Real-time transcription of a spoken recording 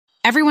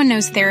Everyone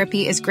knows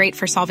therapy is great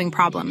for solving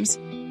problems,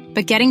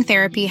 but getting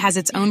therapy has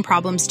its own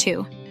problems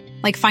too,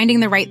 like finding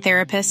the right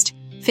therapist,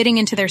 fitting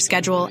into their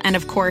schedule, and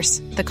of course,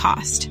 the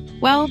cost.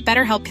 Well,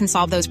 BetterHelp can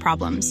solve those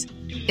problems.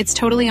 It's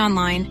totally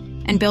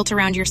online and built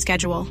around your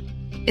schedule.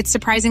 It's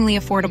surprisingly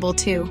affordable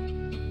too.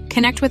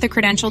 Connect with a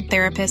credentialed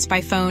therapist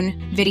by phone,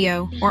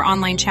 video, or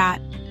online chat,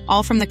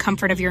 all from the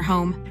comfort of your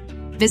home.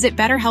 Visit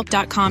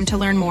BetterHelp.com to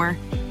learn more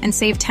and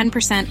save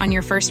 10% on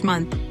your first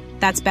month.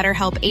 That's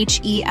BetterHelp,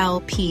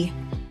 H-E-L-P.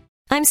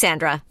 I'm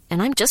Sandra,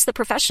 and I'm just the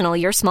professional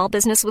your small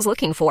business was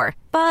looking for.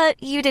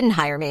 But you didn't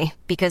hire me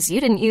because you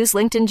didn't use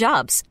LinkedIn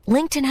Jobs.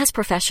 LinkedIn has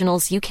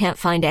professionals you can't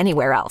find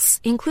anywhere else,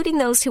 including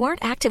those who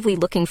aren't actively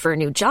looking for a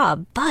new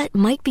job, but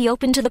might be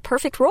open to the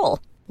perfect role,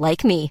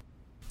 like me.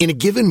 In a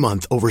given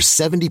month, over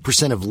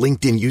 70% of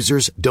LinkedIn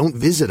users don't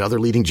visit other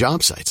leading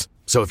job sites.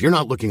 So if you're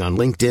not looking on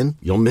LinkedIn,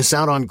 you'll miss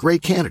out on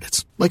great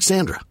candidates like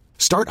Sandra.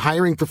 Start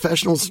hiring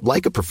professionals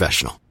like a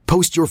professional.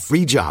 Post your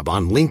free job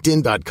on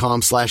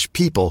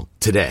linkedin.com/people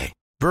today.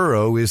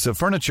 Burrow is a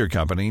furniture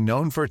company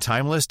known for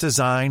timeless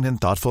design and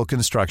thoughtful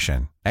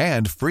construction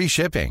and free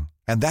shipping,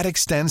 and that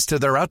extends to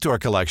their outdoor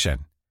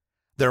collection.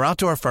 Their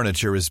outdoor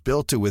furniture is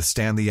built to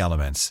withstand the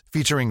elements,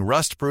 featuring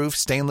rust-proof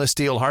stainless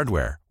steel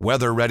hardware,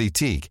 weather-ready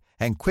teak,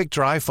 and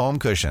quick-dry foam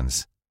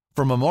cushions.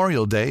 For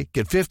Memorial Day,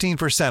 get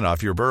 15%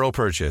 off your Burrow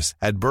purchase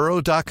at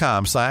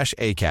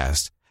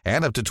burrow.com/ACAST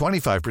and up to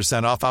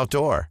 25% off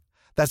outdoor.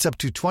 That's up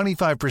to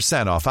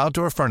 25% off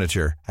outdoor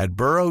furniture at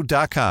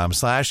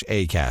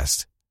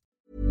burrow.com/ACAST.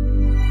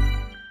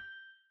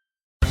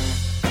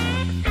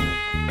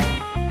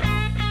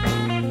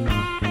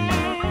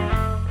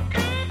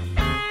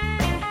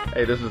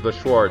 Hey, this is the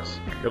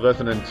Schwartz. You're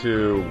listening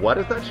to, what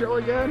is that show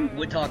again?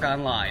 Wood Talk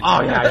Online.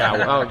 Oh, yeah.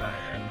 Well,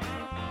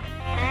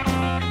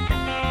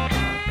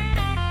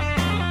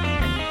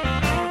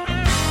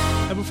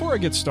 Now, before I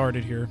get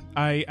started here,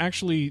 I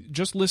actually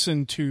just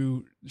listened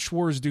to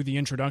Schwartz do the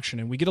introduction,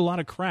 and we get a lot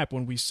of crap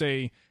when we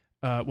say,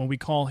 when we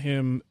call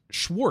him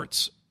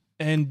Schwartz.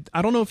 And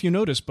I don't know if you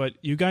noticed, but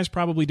you guys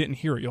probably didn't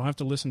hear it. You'll have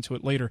to listen to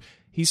it later.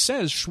 He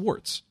says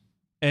Schwartz.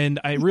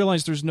 And I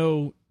realize there's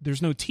no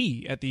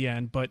T at the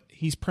end, but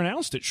he's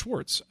pronounced it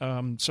Schwartz.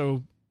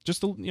 So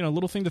just a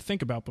little thing to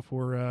think about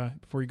before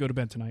you go to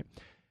bed tonight.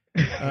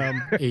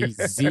 A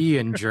Z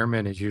in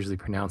German is usually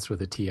pronounced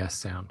with a TS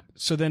sound.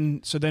 So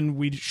then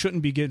we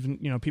shouldn't be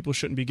people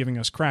shouldn't be giving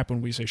us crap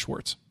when we say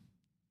Schwartz.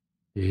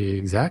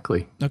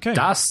 Exactly. Okay.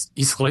 Das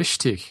ist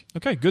richtig.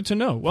 Okay, good to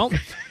know. Well,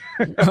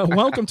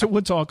 welcome to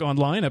Wood Talk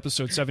Online,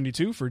 episode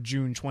 72 for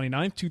June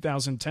 29th,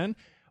 2010.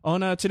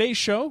 On today's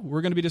show,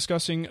 we're going to be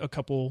discussing a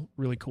couple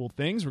really cool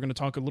things. We're going to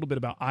talk a little bit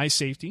about eye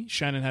safety.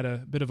 Shannon had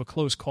a bit of a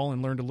close call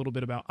and learned a little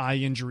bit about eye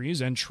injuries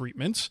and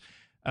treatments.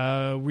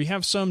 We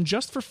have some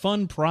just for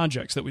fun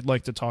projects that we'd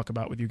like to talk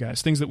about with you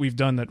guys. Things that we've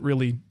done that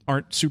really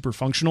aren't super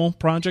functional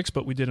projects,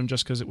 but we did them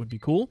just because it would be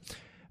cool.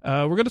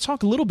 We're going to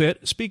talk a little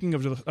bit, speaking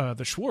of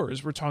the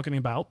Schwartz, we're talking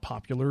about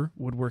Popular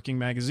Woodworking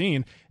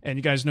Magazine, and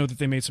you guys know that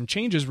they made some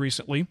changes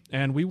recently,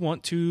 and we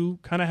want to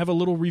kind of have a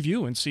little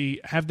review and see,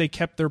 have they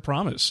kept their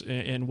promise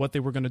in what they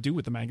were going to do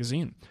with the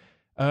magazine.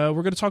 We're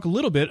going to talk a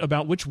little bit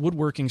about which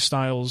woodworking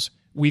styles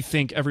we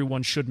think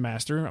everyone should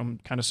master. I'm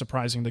kind of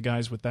surprising the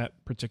guys with that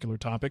particular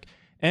topic,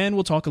 and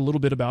we'll talk a little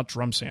bit about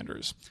drum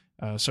sanders.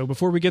 So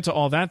before we get to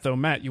all that, though,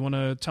 Matt, you want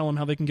to tell them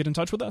how they can get in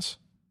touch with us?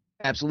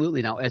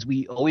 Absolutely. Now, as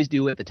we always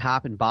do at the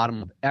top and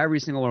bottom of every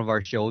single one of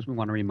our shows, we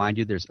want to remind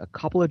you there's a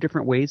couple of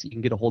different ways that you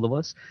can get a hold of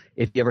us.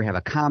 If you ever have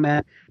a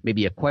comment,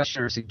 maybe a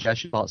question or a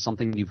suggestion about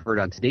something you've heard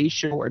on today's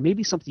show, or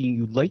maybe something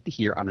you'd like to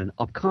hear on an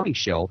upcoming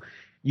show,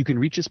 you can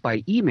reach us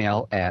by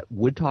email at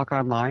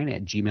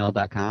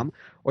woodtalkonline@gmail.com,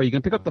 or you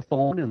can pick up the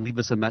phone and leave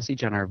us a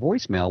message on our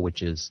voicemail,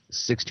 which is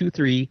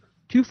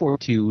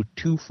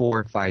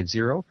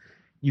 623-242-2450.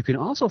 You can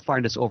also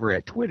find us over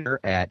at Twitter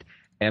at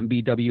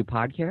MBW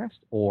Podcast,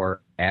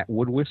 or at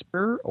Wood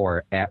Whisperer,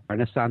 or at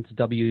Renaissance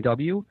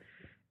WW.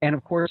 And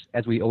of course,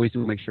 as we always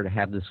do, make sure to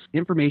have this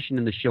information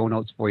in the show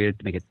notes for you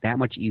to make it that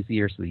much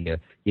easier, so that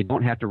you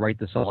don't have to write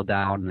this all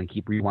down and then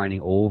keep rewinding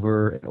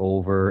over and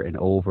over and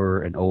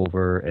over and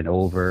over and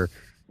over,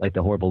 like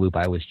the horrible loop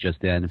I was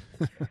just in.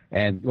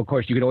 And of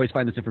course, you can always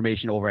find this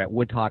information over at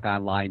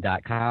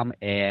woodtalkonline.com.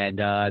 And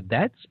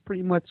that's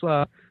pretty much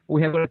what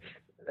we have.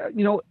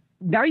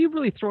 Now you've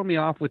really thrown me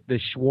off with the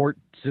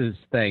Schwartz's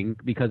thing,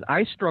 because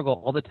I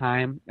struggle all the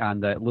time on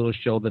the little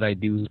show that I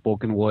do,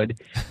 Spoken Wood,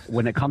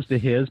 when it comes to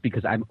his,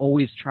 because I'm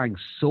always trying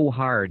so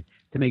hard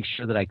to make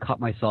sure that I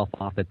cut myself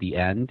off at the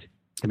end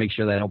to make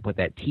sure that I don't put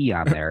that T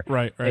on there.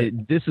 Right.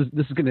 This is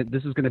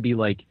gonna be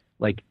like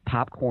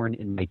popcorn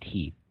in my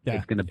tea. Yeah.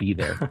 It's gonna be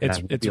there. It's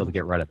be able to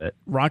get rid of it.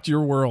 Rocked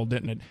your world,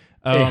 didn't it?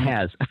 It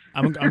has.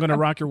 I'm gonna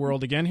rock your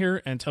world again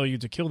here and tell you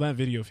to kill that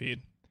video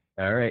feed.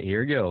 All right,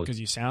 here goes. Because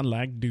you sound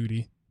like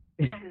duty.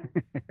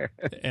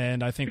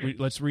 And I think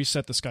let's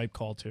reset the Skype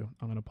call too.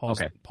 I'm going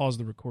to pause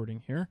the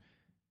recording here.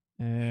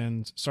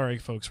 And sorry,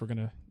 folks, we're going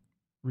to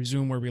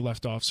resume where we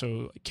left off.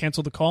 So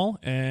cancel the call,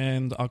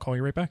 and I'll call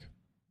you right back.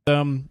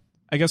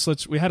 I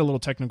guess we had a little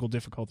technical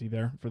difficulty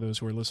there for those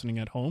who are listening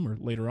at home or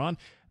later on.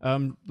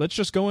 Let's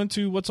just go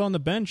into what's on the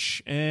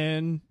bench.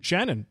 And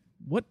Shannon,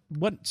 what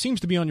seems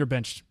to be on your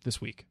bench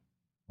this week?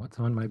 What's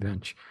on my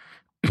bench?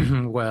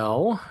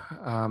 Well,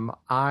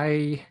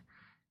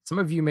 some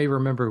of you may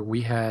remember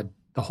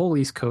the whole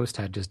East Coast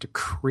had just a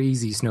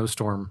crazy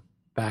snowstorm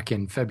back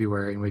in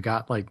February, and we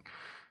got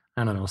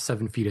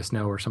 7 feet of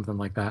snow or something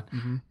like that.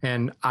 Mm-hmm.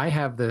 And I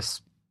have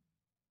this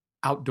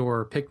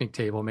outdoor picnic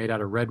table made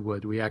out of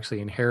redwood. We actually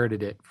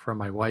inherited it from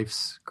my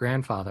wife's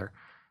grandfather.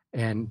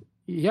 And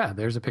yeah,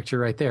 there's a picture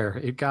right there.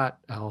 It got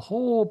a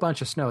whole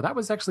bunch of snow. That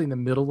was actually in the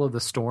middle of the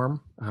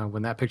storm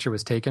when that picture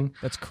was taken.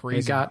 That's crazy.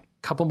 It got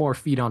a couple more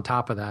feet on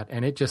top of that,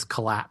 and it just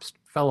collapsed,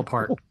 fell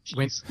apart,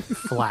 went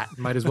flat.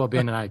 Might as well have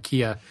been an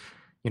IKEA,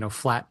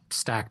 flat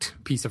stacked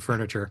piece of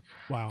furniture.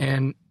 Wow.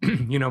 And,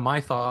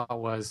 my thought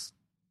was,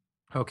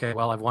 okay,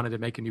 well, I've wanted to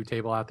make a new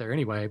table out there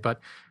anyway,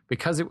 but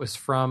because it was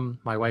from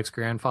my wife's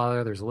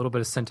grandfather, there's a little bit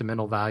of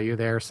sentimental value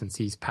there since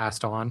he's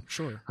passed on.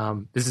 Sure.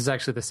 This is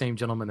actually the same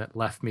gentleman that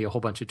left me a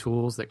whole bunch of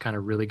tools that kind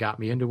of really got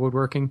me into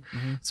woodworking.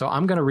 Mm-hmm. So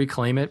I'm going to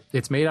reclaim it.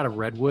 It's made out of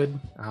redwood.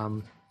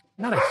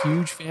 Not a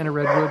huge fan of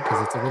redwood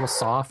because it's a little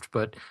soft,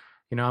 but,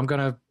 I'm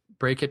going to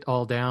break it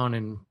all down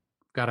and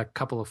got a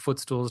couple of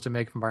footstools to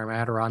make from our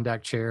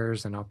Adirondack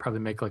chairs, and I'll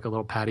probably make a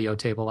little patio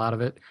table out of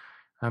it.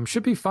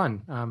 Should be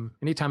fun.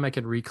 Anytime I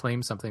can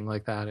reclaim something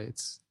like that,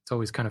 it's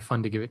always kind of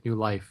fun to give it new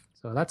life.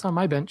 So that's on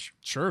my bench.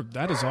 Sure.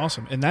 That is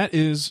awesome. And that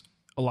is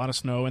a lot of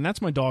snow. And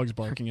that's my dogs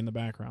barking in the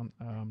background.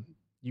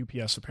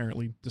 UPS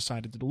apparently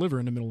decided to deliver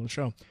in the middle of the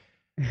show.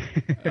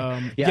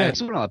 I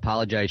just want to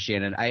apologize,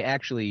 Shannon. I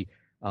actually,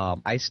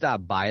 I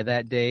stopped by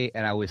that day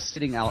and I was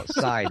sitting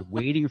outside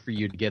waiting for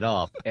you to get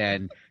up,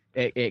 and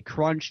it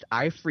crunched.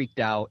 I freaked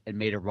out and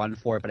made a run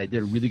for it, but I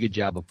did a really good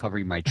job of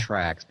covering my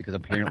tracks because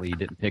apparently you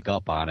didn't pick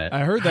up on it.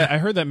 I heard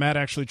that Matt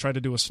actually tried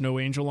to do a snow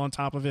angel on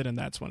top of it, and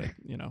that's when it,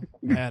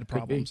 had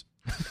problems.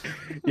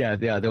 Yeah,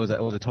 there was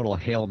a total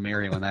Hail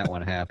Mary when that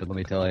one happened, let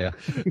me tell you.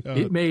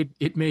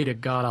 It made a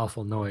god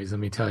awful noise, let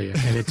me tell you.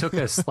 And it took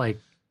us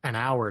an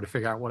hour to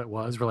figure out what it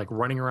was. We're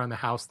running around the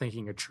house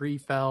thinking a tree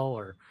fell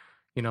or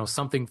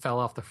something fell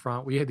off the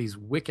front. We had these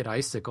wicked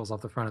icicles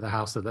off the front of the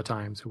house at the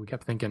time, so we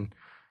kept thinking,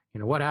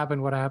 what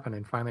happened?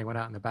 And finally went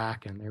out in the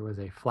back, and there was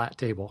a flat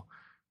table.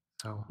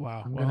 So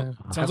wow, have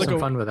some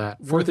fun with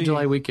that. 4th of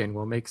July weekend,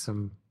 we'll make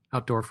some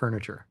outdoor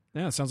furniture.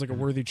 Yeah, it sounds like a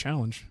worthy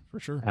challenge for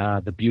sure.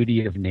 The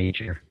beauty of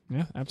nature.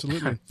 Yeah,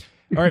 absolutely.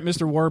 All right,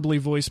 Mr. Warbly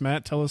voice,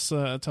 Matt, tell us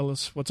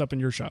what's up in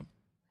your shop.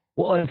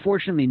 Well,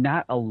 unfortunately,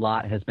 not a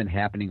lot has been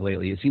happening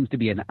lately. It seems to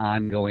be an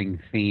ongoing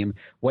theme.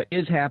 What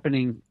is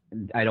happening,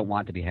 I don't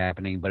want to be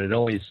happening, but it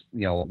always,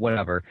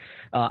 whatever.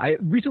 I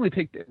recently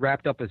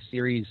wrapped up a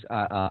series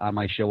on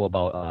my show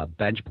about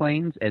bench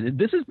planes, and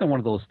this has been one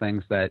of those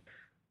things that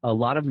a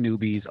lot of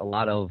newbies, a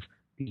lot of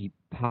the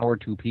power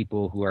tool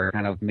people who are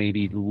kind of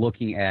maybe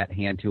looking at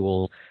hand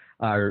tools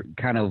are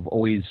kind of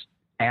always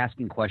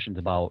asking questions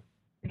about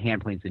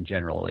hand planes in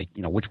general,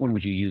 which one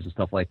would you use and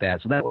stuff like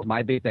that. So that was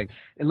my big thing.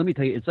 And let me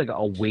tell you, it's like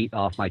a weight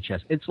off my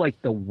chest. It's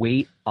like the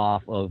weight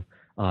off of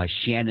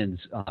Shannon's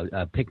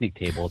picnic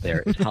table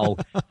there. Is how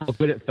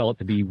good it felt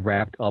to be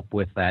wrapped up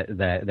with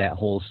that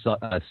whole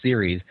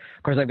series.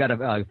 Of course, I've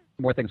got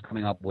more things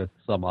coming up with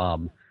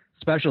some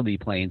specialty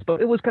planes, but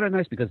it was kind of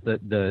nice because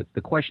the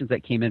questions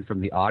that came in from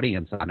the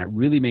audience on it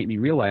really made me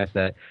realize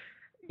that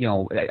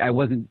I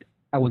wasn't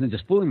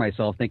just fooling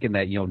myself thinking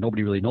that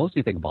nobody really knows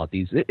anything about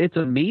these. It's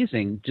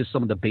amazing just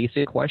some of the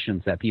basic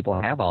questions that people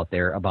have out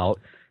there about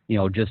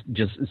just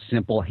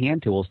simple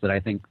hand tools that I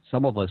think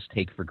some of us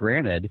take for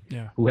granted,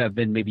 who have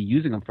been maybe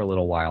using them for a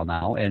little while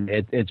now. And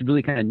it's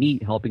really kind of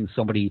neat helping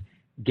somebody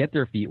get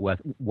their feet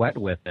wet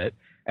with it.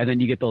 And then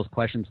you get those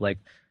questions like,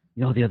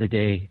 the other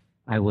day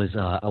I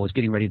was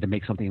getting ready to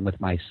make something with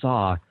my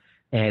saw,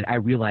 and I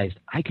realized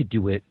I could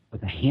do it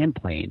with a hand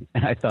plane.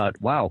 And I thought,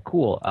 wow,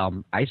 cool.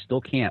 I still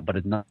can't, but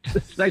it's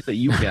nice that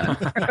you can.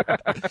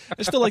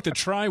 I still like to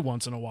try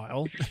once in a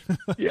while.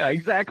 Yeah,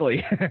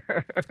 exactly.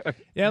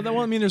 Yeah,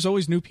 there's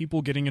always new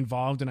people getting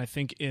involved. And I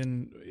think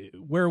in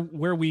where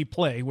we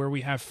play, where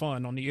we have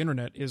fun on the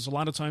internet is a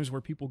lot of times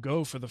where people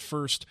go for the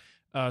first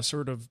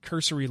sort of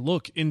cursory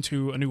look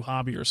into a new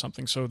hobby or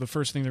something. So the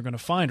first thing they're going to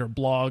find are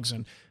blogs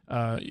and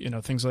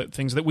things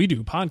that we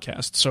do,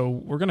 podcasts. So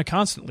we're going to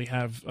constantly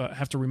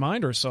have to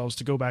remind ourselves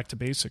to go back to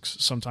basics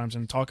sometimes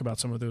and talk about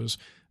some of those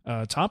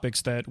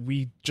topics that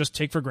we just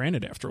take for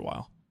granted after a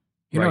while.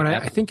 And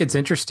I think it's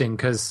interesting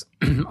because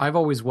I've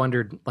always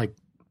wondered,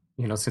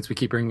 since we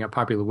keep bringing up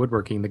popular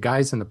woodworking, the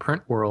guys in the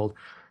print world,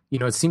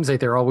 it seems like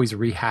they're always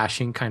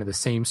rehashing kind of the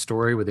same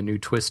story with a new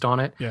twist on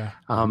it. Yeah.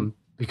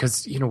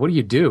 Because, what do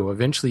you do?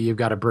 Eventually you've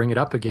got to bring it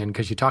up again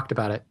because you talked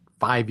about it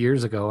 5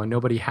 years ago and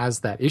nobody has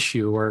that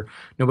issue or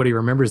nobody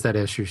remembers that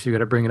issue. So you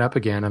got to bring it up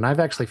again. And I've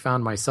actually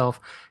found myself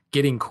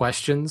getting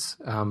questions.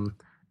 And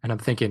I'm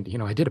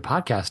thinking, I did a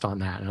podcast on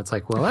that. And it's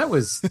like, well, that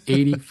was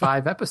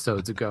 85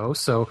 episodes ago.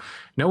 So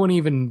no one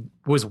even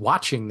was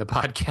watching the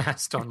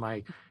podcast on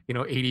my,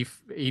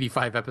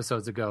 85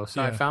 episodes ago.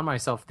 So I found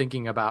myself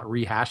thinking about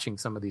rehashing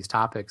some of these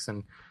topics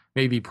and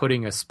maybe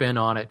putting a spin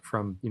on it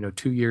from,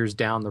 2 years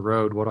down the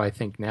road. What do I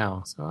think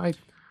now? So I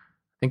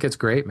think it's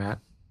great, Matt.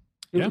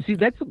 Yeah. See,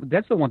 that's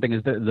the one thing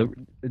is the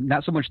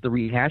not so much the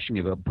rehashing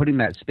of it, but putting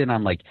that spin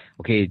on like,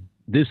 okay,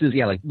 this is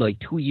like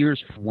 2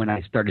 years from when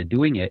I started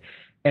doing it.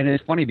 And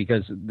it's funny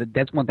because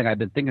that's one thing I've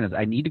been thinking is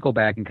I need to go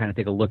back and kind of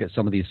take a look at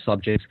some of these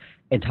subjects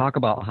and talk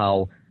about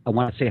how I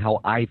want to say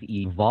how I've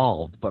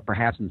evolved, but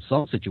perhaps in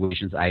some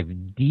situations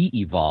I've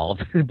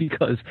de-evolved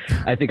because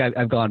I think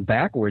I've gone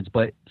backwards.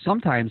 But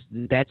sometimes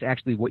that's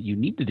actually what you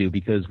need to do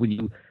because when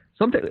you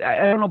something I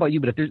don't know about you,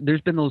 but if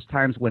there's been those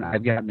times when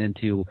I've gotten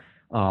into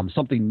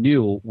something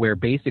new where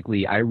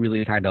basically I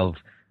really kind of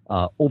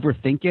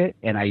overthink it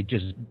and I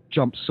just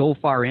jump so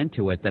far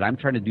into it that I'm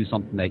trying to do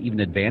something that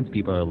even advanced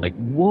people are like,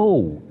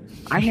 whoa,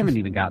 I haven't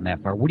even gotten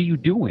that far. What are you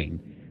doing?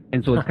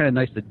 And so it's kind of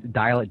nice to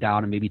dial it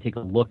down and maybe take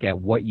a look at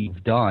what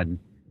you've done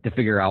to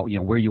figure out,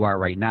 where you are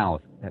right now.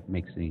 If that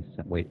makes any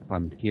sense. Wait, if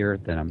I'm here,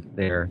 then I'm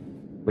there.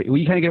 Wait,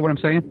 you kind of get what I'm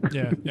saying?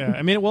 Yeah.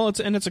 I mean, well,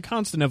 it's a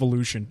constant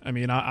evolution. I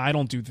mean, I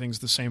don't do things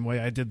the same way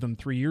I did them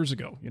 3 years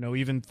ago.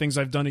 Even things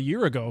I've done a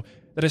year ago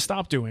that I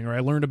stopped doing, or I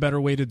learned a better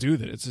way to do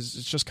that. It's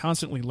just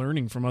constantly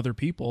learning from other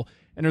people,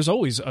 and there's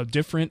always a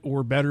different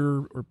or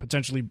better or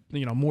potentially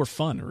more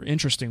fun or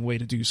interesting way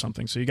to do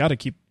something. So you got to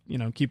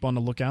keep on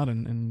the lookout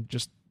and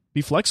just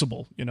be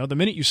flexible. The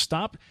minute you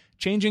stop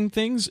changing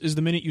things is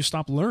the minute you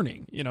stop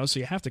learning. So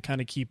you have to kind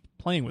of keep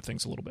playing with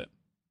things a little bit.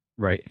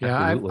 Right.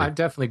 Yeah, I've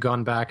definitely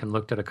gone back and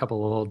looked at a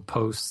couple of old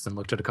posts and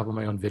looked at a couple of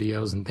my own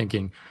videos and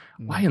thinking,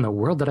 why in the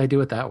world did I do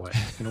it that way?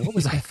 What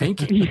was I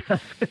thinking?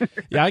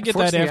 Yeah, I get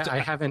that after. I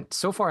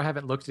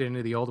haven't looked at any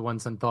of the old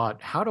ones and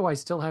thought, how do I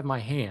still have my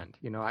hand?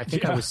 I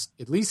think I was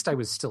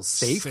still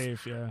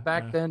safe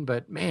back then.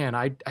 But man,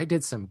 I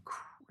did some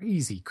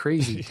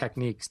crazy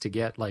techniques to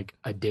get like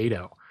a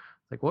dado.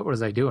 Like, what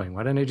was I doing?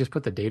 Why didn't I just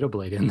put the dado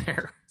blade in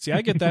there? See,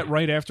 I get that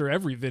right after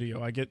every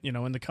video. I get,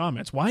 in the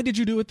comments, why did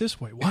you do it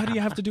this way? Why do you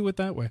have to do it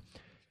that way?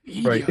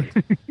 Right. Oh,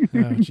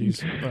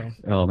 jeez. Well.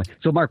 Oh, man.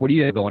 So, Mark, what do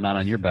you have going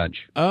on your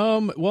bench?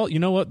 Well, you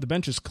know what? The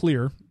bench is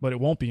clear, but it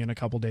won't be in a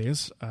couple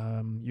days.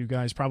 You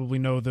guys probably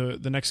know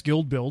the next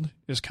guild build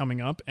is coming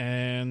up,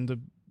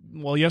 and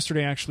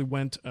yesterday actually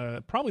went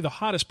probably the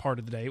hottest part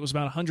of the day. It was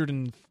about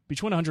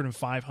between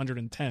 105,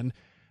 110.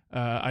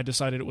 I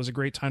decided it was a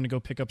great time to go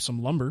pick up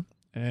some lumber.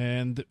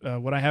 And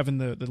what I have in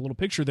the little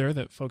picture there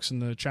that folks in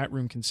the chat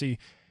room can see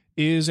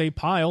is a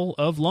pile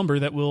of lumber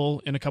that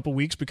will, in a couple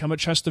weeks, become a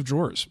chest of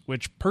drawers,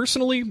 which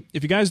personally,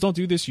 if you guys don't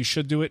do this, you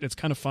should do it. It's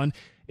kind of fun.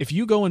 If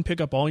you go and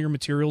pick up all your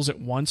materials at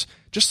once,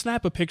 just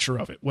snap a picture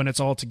of it when it's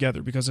all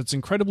together because it's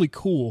incredibly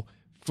cool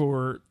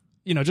for,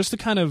 just to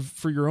kind of,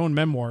 for your own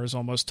memoirs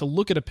almost, to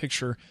look at a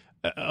picture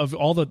of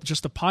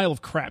just a pile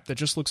of crap that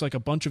just looks like a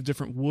bunch of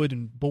different wood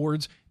and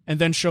boards and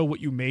then show what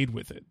you made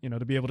with it,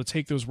 to be able to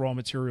take those raw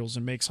materials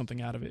and make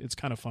something out of it. It's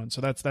kind of fun. So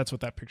that's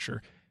what that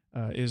picture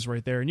is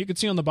right there. And you can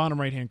see on the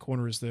bottom right-hand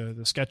corner is the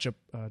SketchUp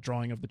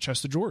drawing of the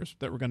chest of drawers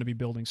that we're going to be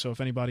building. So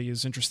if anybody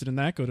is interested in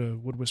that, go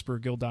to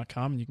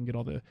woodwhispererguild.com and you can get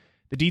all the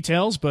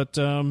details, but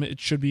it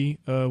should be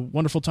a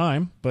wonderful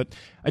time. But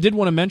I did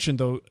want to mention,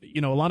 though,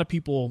 a lot of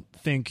people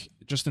think,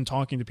 just in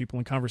talking to people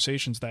in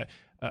conversations, that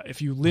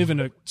if you live in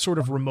a sort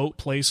of remote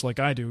place like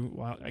I do,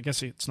 well, I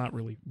guess it's not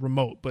really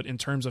remote, but in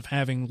terms of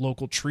having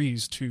local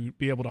trees to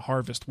be able to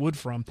harvest wood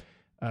from,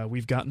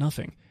 we've got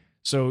nothing.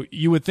 So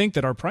you would think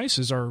that our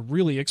prices are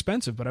really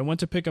expensive, but I went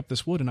to pick up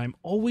this wood, and I'm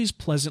always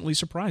pleasantly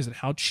surprised at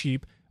how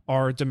cheap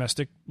our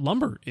domestic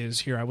lumber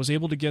is here. I was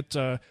able to get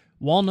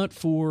walnut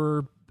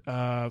for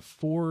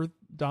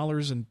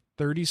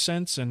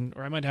 $4.30,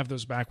 or I might have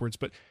those backwards,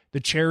 but the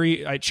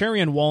cherry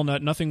and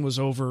walnut, nothing was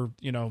over,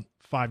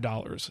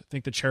 $5. I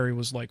think the cherry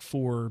was like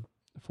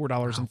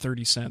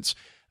 $4.30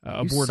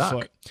 a board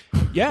foot.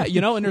 Yeah,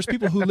 and there's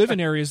people who live in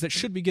areas that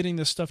should be getting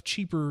this stuff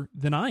cheaper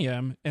than I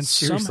am. And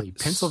seriously,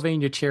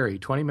 Pennsylvania cherry,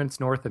 20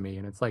 minutes north of me,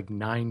 and it's like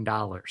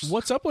 $9.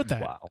 What's up with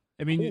that? Wow.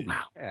 I mean,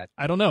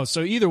 I don't know.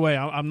 So either way,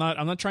 I'm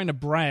not trying to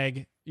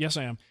brag. Yes,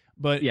 I am.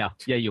 But yeah,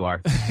 you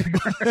are.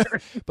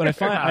 But I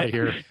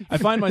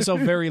find myself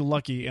very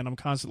lucky, and I'm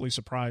constantly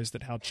surprised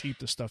at how cheap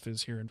the stuff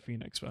is here in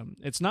Phoenix.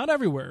 It's not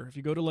everywhere. If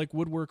you go to like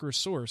Woodworker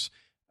Source,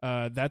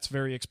 that's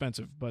very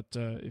expensive. But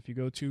if you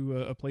go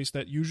to a place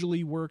that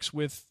usually works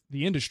with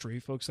the industry,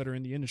 folks that are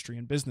in the industry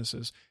and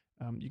businesses,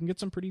 you can get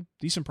some pretty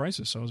decent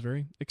prices. So I was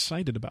very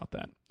excited about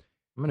that.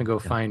 I'm going to go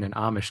find an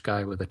Amish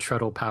guy with a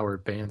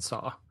treadle-powered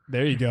bandsaw.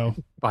 There you go.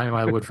 Buy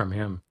my wood from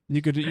him.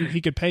 He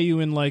could pay you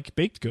in like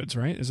baked goods,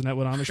 right? Isn't that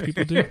what Amish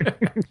people do?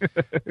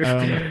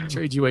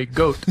 Trade you a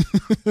goat.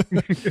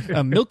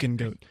 A milking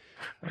goat.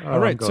 All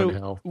right,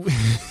 so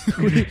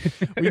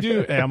we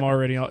do. Hey, I'm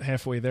already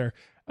halfway there.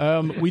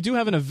 We do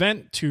have an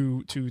event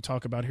to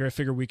talk about here. I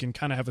figure we can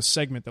kind of have a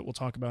segment that we'll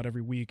talk about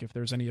every week if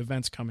there's any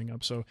events coming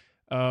up. So,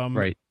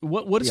 right.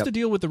 What is the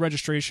deal with the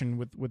registration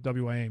with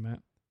WIA, Matt?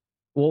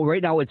 Well,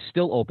 right now it's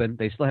still open.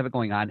 They still have it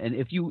going on. And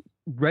if you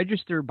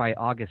register by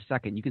August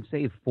 2nd, you can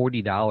save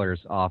 $40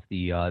 off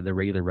the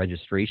regular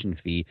registration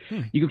fee.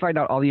 You can find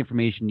out all the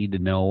information you need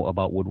to know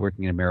about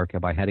Woodworking in America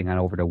by heading on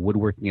over to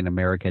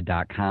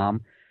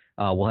woodworkinginamerica.com.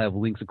 We'll have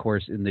links, of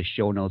course, in the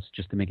show notes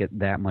just to make it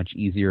that much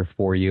easier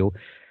for you.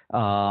 Like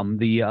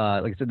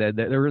I said,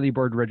 the early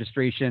bird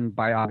registration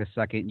by August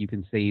 2nd, you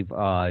can save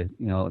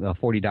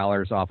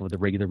 $40 off of the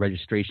regular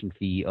registration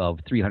fee of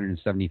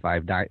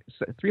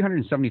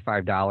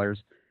 $375.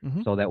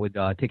 So that would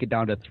take it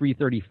down to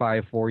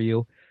 $335 for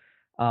you.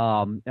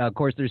 Of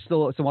course, there's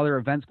still some other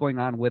events going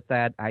on with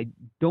that. I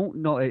don't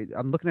know.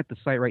 I'm looking at the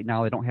site right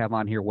now. They don't have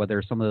on here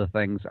whether some of the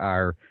things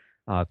are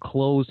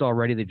closed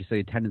already. They just say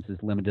attendance is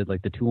limited,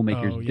 like the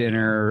Toolmakers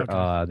dinner.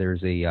 Okay.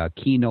 There's a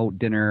keynote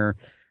dinner.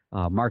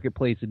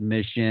 Marketplace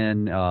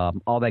admission,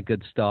 all that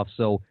good stuff.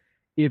 So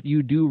if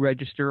you do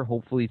register,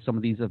 hopefully some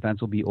of these events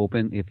will be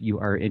open if you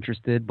are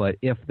interested. But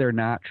if they're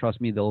not,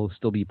 trust me, there'll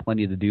still be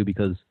plenty to do,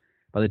 because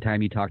by the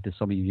time you talk to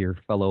some of your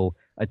fellow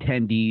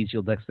attendees,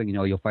 next thing you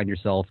know, you'll find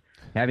yourself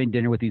having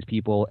dinner with these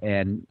people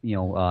and,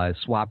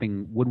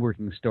 swapping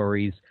woodworking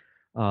stories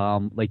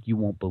like you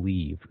won't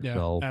believe. Yeah,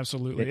 so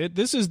absolutely.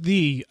 This is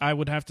I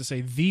would have to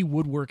say, the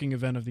woodworking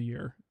event of the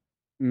year.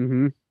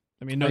 Mm-hmm.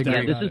 I mean, no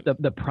doubt. This is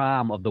the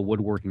prom of the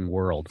woodworking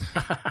world.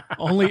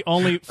 only.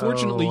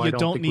 Fortunately, you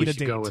don't need a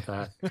date. Go with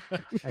that.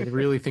 I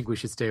really think we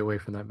should stay away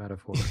from that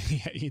metaphor.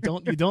 Yeah, you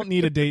don't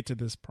need a date to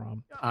this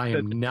prom. I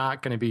am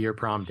not going to be your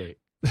prom date,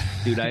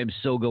 dude. I am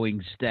so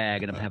going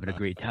stag, and I'm having a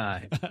great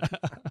time.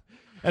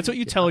 That's what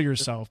you tell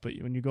yourself, but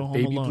when you go home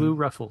baby alone, blue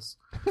ruffles.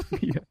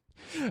 Yeah.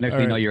 Next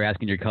thing you know, you're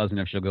asking your cousin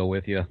if she'll go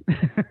with you.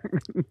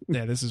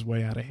 Yeah, this is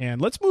way out of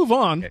hand. Let's move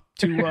on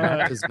to...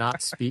 does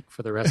not speak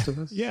for the rest of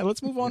us. Yeah,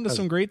 let's move on to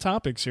some great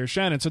topics here.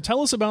 Shannon, so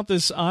tell us about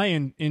this eye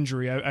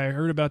injury. I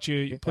heard about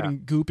you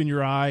putting goop in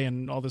your eye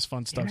and all this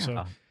fun stuff. Yeah.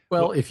 So,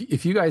 well,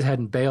 if you guys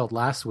hadn't bailed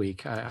last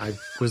week, I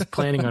was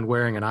planning on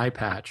wearing an eye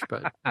patch,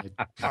 but it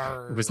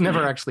was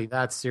never actually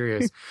that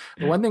serious.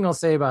 The one thing I'll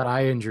say about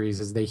eye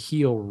injuries is they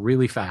heal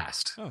really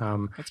fast.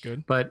 Oh, that's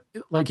good. But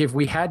like if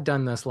we had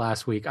done this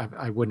last week,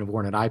 I wouldn't have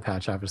worn an eye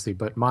patch, obviously,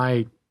 but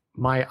my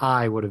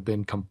eye would have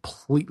been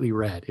completely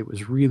red. It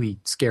was really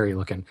scary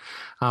looking.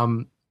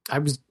 I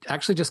was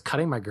actually just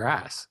cutting my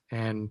grass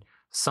and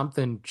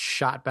something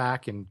shot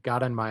back and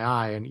got in my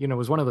eye. And, it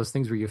was one of those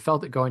things where you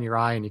felt it go in your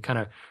eye and you kind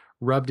of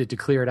rubbed it to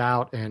clear it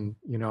out, and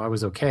I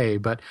was okay.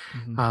 But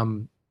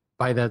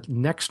by the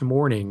next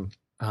morning,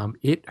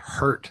 it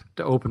hurt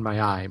to open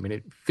my eye. I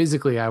mean,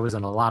 physically I was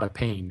in a lot of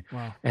pain.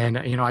 Wow. And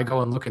I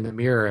go and look in the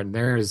mirror, and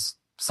there's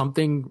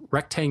something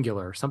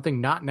rectangular, something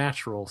not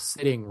natural,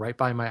 sitting right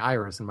by my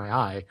iris in my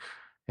eye,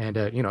 and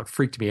it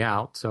freaked me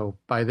out. So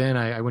by then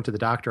I went to the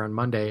doctor on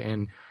Monday,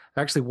 and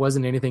there actually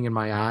wasn't anything in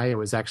my eye. It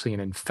was actually an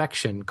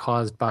infection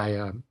caused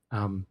by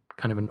kind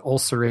of an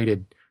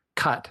ulcerated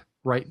cut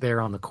right there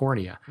on the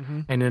cornea.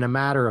 And in a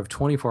matter of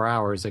 24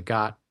 hours, it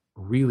got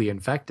really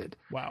infected.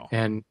 Wow.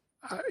 And,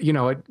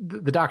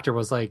 the doctor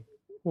was like,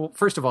 well,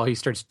 first of all, he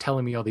starts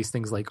telling me all these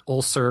things like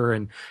ulcer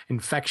and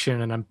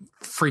infection, and I'm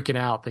freaking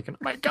out thinking, oh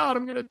my God,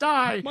 I'm going to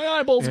die. My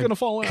eyeball's going to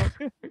fall out.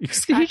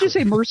 Exactly. Did you just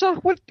say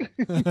MRSA? What?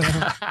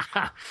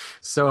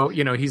 So,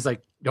 he's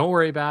like, don't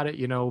worry about it.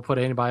 We'll put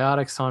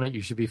antibiotics on it.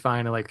 You should be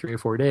fine in like 3 or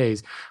 4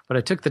 days. But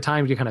I took the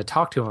time to kind of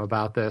talk to him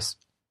about this.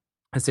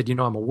 I said,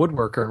 I'm a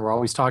woodworker, and we're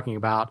always talking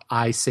about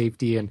eye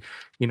safety and,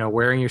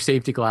 wearing your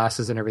safety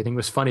glasses and everything. It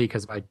was funny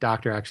because my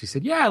doctor actually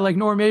said, yeah, like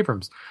Norm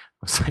Abrams. I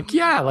was like,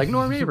 yeah, like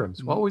Norm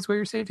Abrams. We'll always wear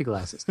your safety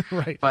glasses.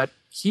 Right. But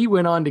he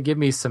went on to give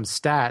me some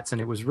stats,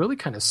 and it was really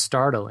kind of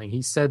startling.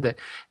 He said that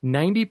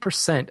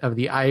 90% of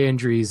the eye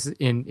injuries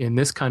in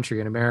this country,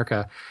 in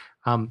America,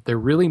 they're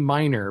really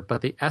minor,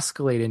 but they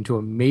escalate into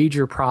a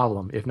major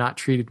problem if not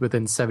treated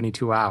within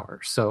 72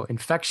 hours. So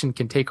infection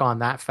can take on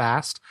that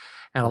fast.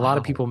 And a lot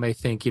of people may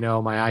think,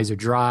 my eyes are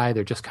dry,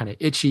 they're just kind of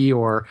itchy,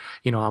 or,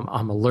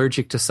 I'm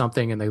allergic to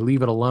something, and they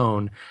leave it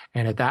alone.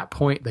 And at that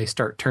point, they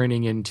start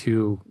turning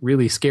into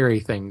really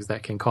scary things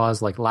that can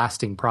cause like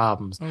lasting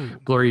problems,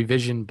 blurry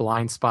vision,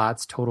 blind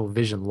spots, total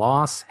vision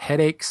loss,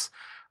 headaches,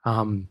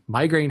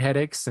 migraine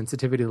headaches,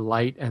 sensitivity to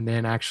light, and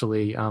then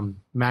actually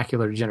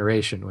macular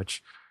degeneration,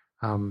 which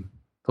the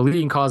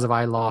leading cause of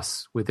eye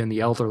loss within the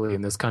elderly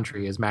in this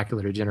country is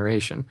macular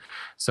degeneration.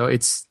 So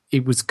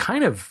it was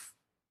kind of,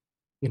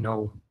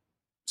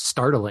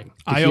 startling.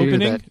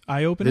 Eye-opening?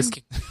 This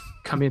can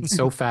come in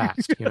so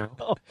fast,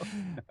 Well,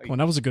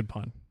 that was a good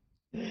pun.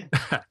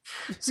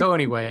 So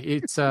anyway,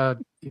 it's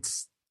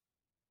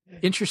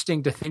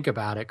interesting to think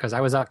about it because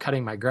I was out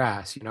cutting my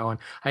grass, and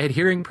I had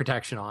hearing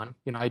protection on,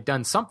 I'd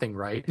done something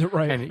right.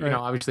 Right. And,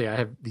 obviously I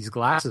have these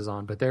glasses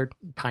on, but they're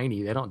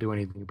tiny. They don't do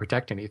anything to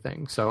protect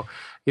anything. So,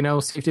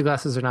 safety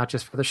glasses are not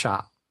just for the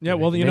shop. Yeah.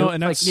 Well,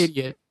 and that's like an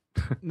idiot.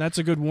 That's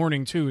a good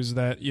warning too, is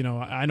that,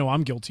 I know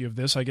I'm guilty of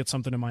this. I get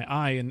something in my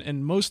eye,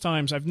 and most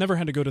times I've never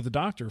had to go to the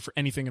doctor for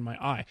anything in my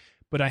eye,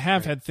 but I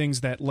have had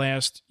things that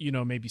last,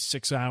 maybe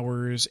 6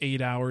 hours,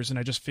 8 hours. And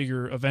I just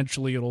figure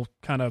eventually it'll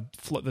kind of,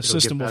 the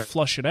system will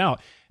flush it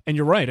out. And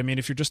you're right. I mean,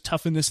 if you're just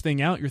toughing this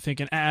thing out, you're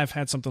thinking, I've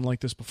had something like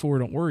this before.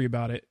 Don't worry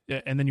about it.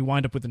 And then you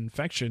wind up with an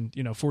infection,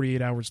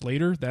 48 hours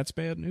later, that's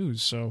bad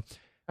news. So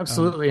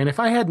absolutely. And if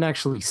I hadn't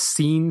actually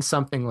seen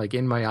something like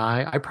in my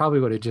eye, I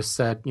probably would have just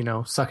said,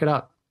 suck it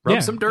up,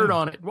 rub some dirt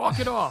on it, walk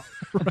it off.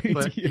 Right,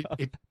 but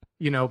it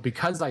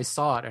because I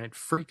saw it and it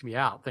freaked me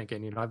out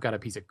thinking, I've got a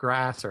piece of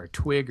grass or a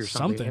twig or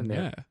something in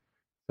there. Yeah.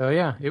 So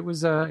yeah, it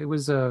was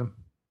a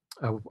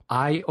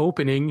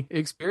eye-opening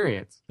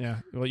experience. Yeah.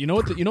 Well, you know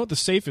what the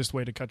safest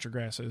way to cut your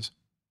grass is?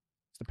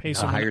 It's to pay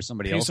someone, hire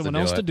somebody pay else someone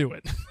to else do to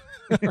it. do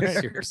it. Right.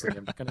 Seriously,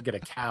 I'm gonna get a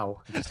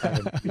cow. And just have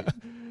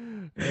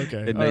him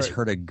Okay. A nice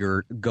herd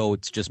of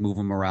goats, just move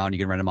them around. You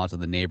can rent them out to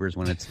the neighbors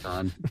when it's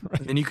done.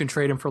 and then you can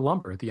trade them for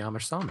lumber at the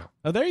Amish sawmill.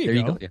 Oh, there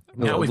you go. Yeah.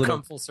 Now we've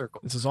come full circle.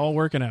 This is all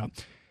working out.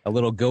 A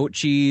little goat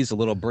cheese, a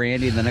little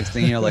brandy, and the next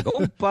thing like,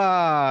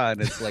 Opa!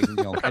 And it's like,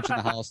 catching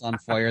the house on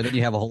fire. Then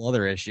you have a whole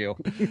other issue.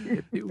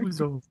 It was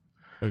over.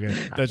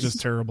 Okay, that's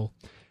just terrible.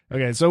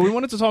 Okay, so we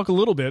wanted to talk a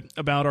little bit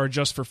about our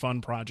Just for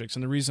Fun projects,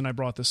 and the reason I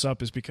brought this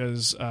up is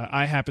because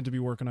I happen to be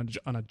working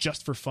on a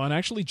Just for Fun,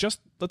 actually,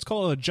 let's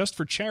call it a Just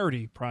for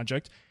Charity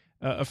project.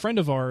 A friend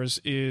of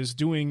ours is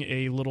doing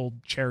a little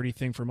charity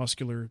thing for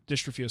Muscular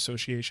Dystrophy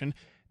Association,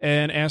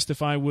 and asked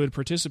if I would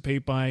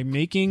participate by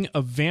making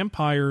a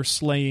vampire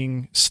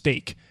slaying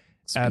steak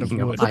out of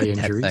wood. Eye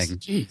injuries.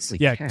 Jeez.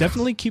 Yeah,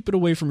 definitely keep it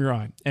away from your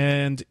eye.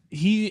 And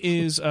he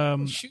is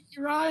shoot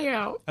your eye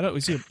out. I don't know,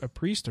 is he a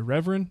priest, a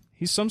reverend?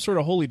 He's some sort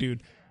of holy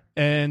dude.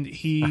 And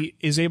he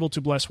is able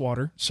to bless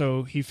water.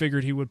 So he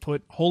figured he would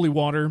put holy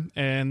water,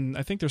 and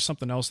I think there's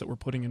something else that we're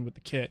putting in with the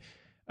kit.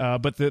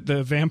 But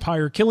the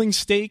vampire killing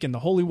steak and the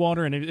holy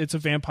water, and it's a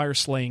vampire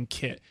slaying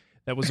kit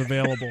that was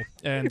available.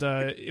 And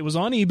it was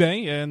on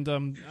eBay,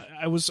 and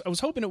I was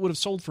hoping it would have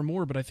sold for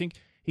more, but I think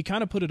he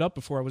kind of put it up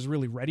before I was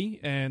really ready,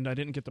 and I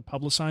didn't get to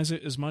publicize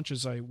it as much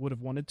as I would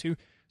have wanted to.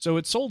 So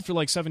it sold for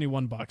like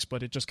 $71,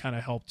 but it just kind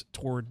of helped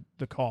toward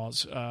the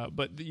cause.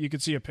 But you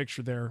could see a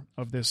picture there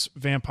of this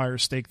vampire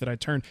steak that I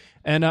turned.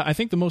 And I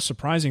think the most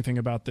surprising thing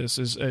about this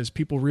is as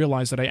people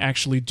realize that I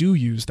actually do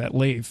use that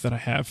lathe that I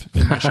have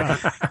in my shop.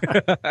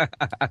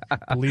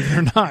 Believe it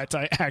or not,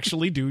 I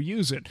actually do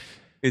use it.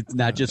 It's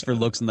not just for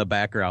looks in the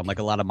background like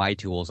a lot of my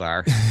tools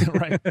are.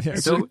 Right. Yeah.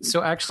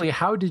 So actually,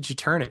 how did you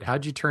turn it? How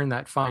did you turn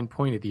that fine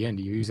point at the end?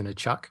 Are you using a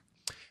chuck?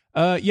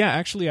 Yeah,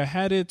 actually, I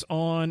had it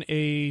on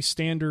a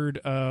standard,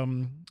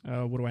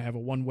 what do I have, a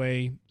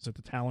one-way, is it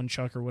the Talon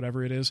chuck or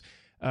whatever it is?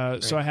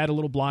 So I had a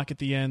little block at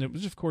the end. It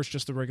was, of course,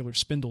 just the regular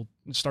spindle.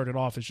 It started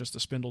off as just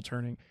a spindle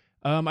turning.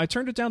 I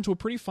turned it down to a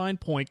pretty fine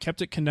point,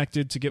 kept it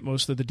connected to get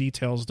most of the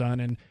details done,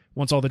 and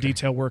once all the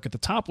detail work at the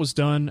top was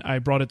done, I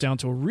brought it down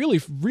to a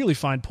really, really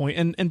fine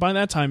point, and by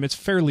that time, it's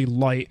fairly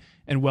light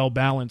and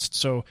well-balanced,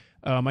 so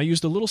I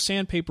used a little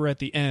sandpaper at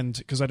the end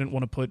because I didn't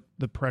want to put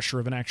the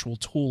pressure of an actual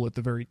tool at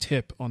the very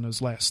tip on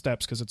those last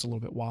steps because it's a little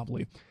bit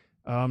wobbly.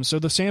 So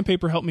the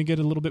sandpaper helped me get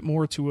a little bit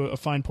more to a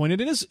fine point.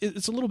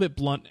 It's a little bit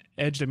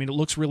blunt-edged. I mean, it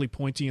looks really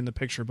pointy in the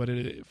picture, but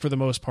for the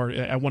most part,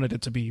 I wanted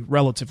it to be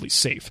relatively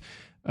safe.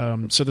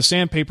 So the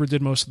sandpaper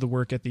did most of the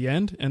work at the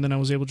end, and then I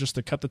was able just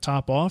to cut the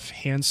top off,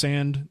 hand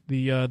sand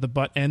the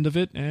butt end of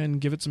it,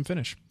 and give it some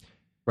finish.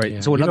 Right. Yeah.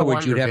 So in you other don't words,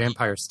 want you'd your have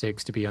vampire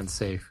steaks to be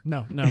unsafe.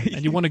 No,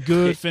 and you want a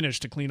good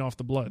finish to clean off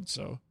the blood.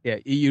 So yeah,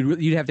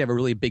 you'd have to have a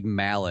really big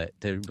mallet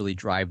to really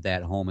drive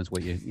that home. Is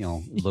what it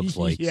looks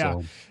like. Yeah,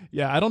 So.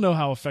 yeah. I don't know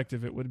how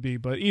effective it would be,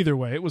 but either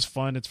way, it was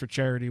fun. It's for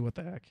charity. What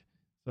the heck?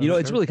 So,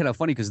 It's really kind of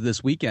funny because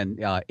this weekend,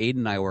 Aiden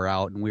and I were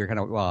out, and we were kind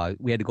of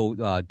we had to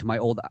go to my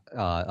old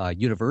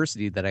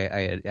university that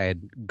I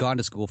had gone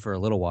to school for a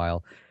little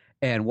while.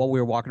 And while we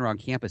were walking around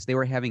campus, they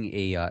were having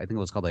I think it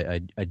was called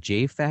a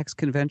JFAX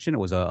convention. It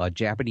was a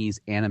Japanese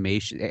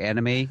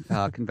anime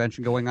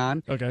convention going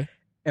on. Okay.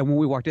 And when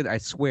we walked in, I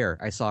swear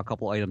I saw a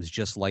couple items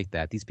just like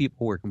that. These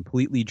people were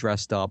completely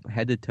dressed up,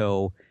 head to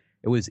toe.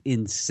 It was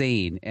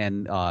insane,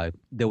 and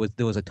there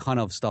was a ton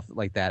of stuff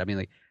like that. I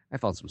mean, I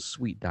found some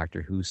sweet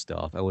Doctor Who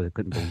stuff. I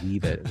couldn't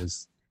believe it. It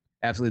was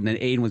absolutely. And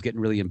then Aiden was getting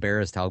really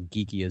embarrassed how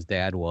geeky his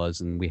dad was,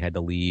 and we had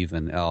to leave.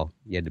 And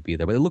you had to be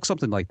there. But it looked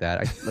something like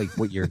that. Like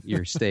what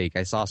your steak.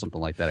 I saw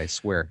something like that. I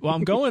swear. Well,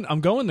 I'm going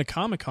to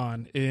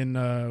Comic-Con in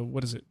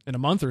what is it, in a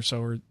month or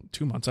so, or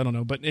 2 months, I don't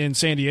know. But in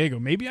San Diego,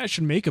 maybe I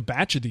should make a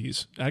batch of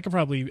these. I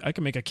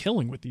can make a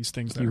killing with these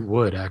things. There. You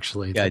would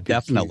actually. Yeah,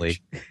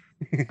 definitely.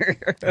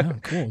 Oh,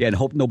 cool. Yeah, and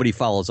hope nobody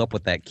follows up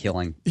with that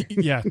killing.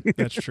 Yeah,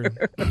 that's true.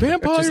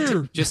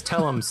 Vampire. Just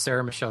tell them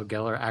Sarah Michelle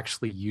Gellar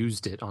actually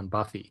used it on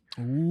Buffy.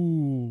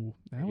 Ooh,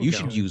 You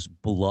should use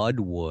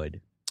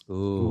bloodwood.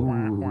 Ooh.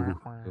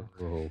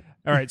 All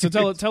right, so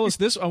tell us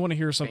this. I want to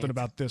hear something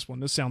about this one.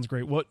 This sounds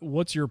great.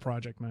 What's your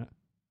project, Matt?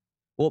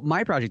 Well,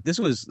 my project. This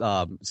was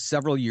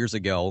several years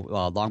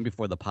ago, long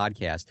before the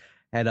podcast.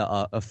 Had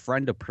a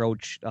friend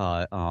approach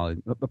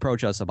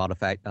us about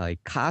a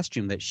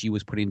costume that she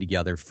was putting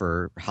together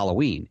for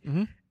Halloween.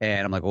 Mm-hmm.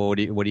 And I'm like, well, what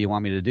do you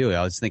want me to do?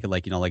 I was thinking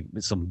like, like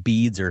some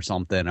beads or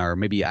something, or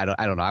maybe I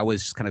don't know. I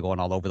was just kind of going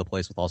all over the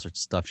place with all sorts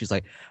of stuff. She's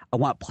like, I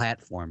want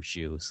platform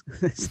shoes.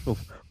 So,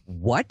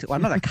 what? Well,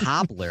 I'm not a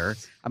cobbler.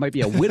 I might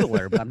be a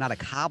whittler, but I'm not a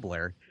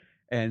cobbler.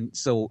 And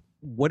so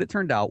what it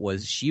turned out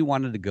was she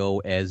wanted to go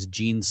as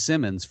Gene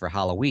Simmons for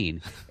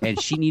Halloween, and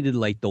she needed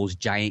like those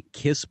giant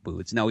Kiss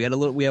boots. Now we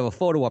have a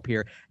photo up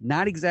here,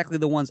 not exactly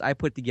the ones I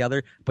put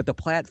together, but the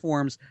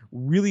platforms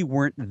really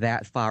weren't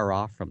that far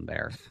off from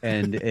there.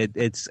 And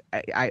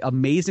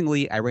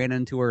amazingly, I ran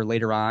into her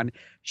later on.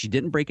 She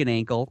didn't break an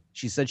ankle.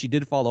 She said she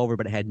did fall over,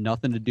 but it had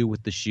nothing to do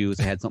with the shoes.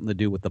 It had something to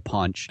do with the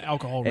punch.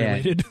 Alcohol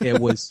related.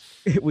 it was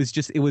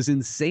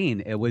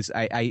insane. It was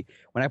I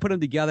when I put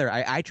them together,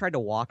 I tried to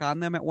walk on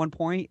them at one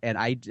point, and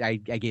I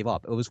gave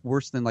up. It was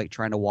worse than like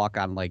trying to walk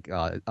on like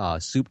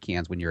soup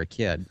cans when you're a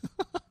kid.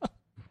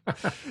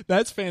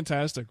 That's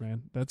fantastic,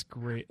 man. That's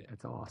great.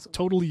 That's awesome.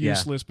 Totally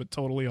useless, but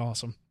totally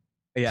awesome.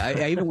 Yeah,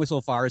 I even went so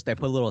far as I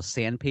put a little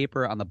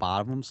sandpaper on the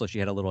bottom of them so she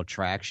had a little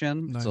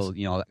traction. Nice. So,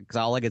 because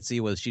all I could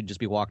see was she'd just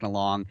be walking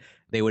along.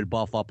 They would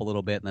buff up a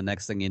little bit, and the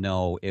next thing you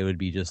know, it would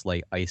be just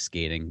like ice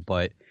skating.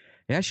 But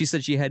yeah, she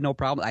said she had no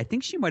problem. I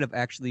think she might have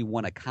actually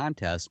won a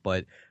contest,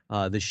 but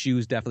the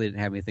shoes definitely didn't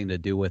have anything to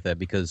do with it,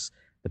 because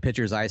the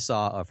pictures I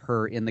saw of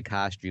her in the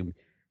costume,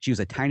 she was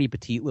a tiny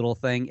petite little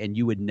thing, and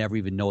you would never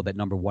even know that,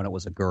 number one, it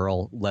was a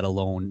girl, let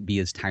alone be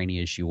as tiny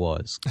as she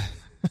was.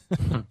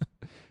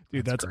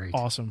 Dude, that's great.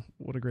 Awesome.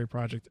 What a great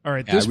project. All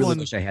right, Yeah, this I really one.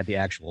 wish I had the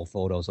actual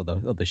photos of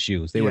the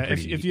shoes. They were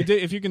pretty.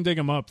 If you can dig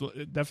them up,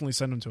 definitely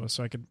send them to us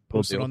so I could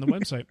post it on the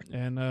website.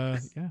 And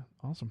yeah,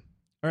 awesome.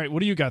 All right,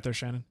 what do you got there,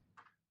 Shannon?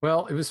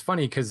 Well, it was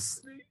funny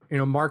because,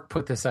 Mark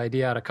put this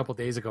idea out a couple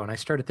days ago, and I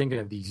started thinking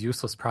of these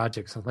useless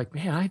projects. I'm like,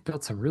 man, I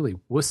built some really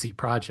wussy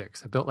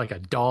projects. I built like a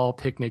doll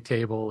picnic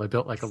table. I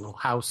built like a little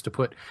house to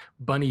put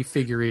bunny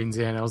figurines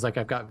in. I was like,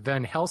 I've got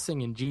Van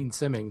Helsing and Gene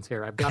Simmons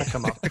here. I've got to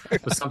come up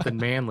with something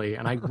manly.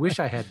 And I wish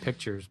I had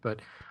pictures,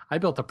 but I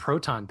built a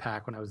proton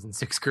pack when I was in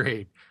 6th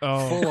grade.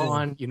 Oh, full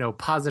on,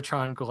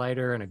 positron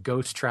glider and a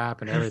ghost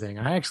trap and everything.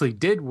 And I actually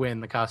did win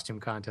the costume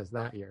contest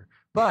that year,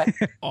 but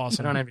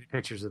awesome. I don't have any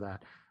pictures of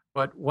that.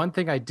 But one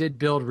thing I did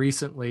build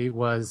recently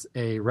was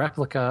a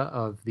replica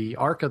of the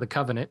Ark of the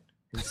Covenant,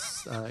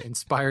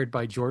 inspired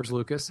by George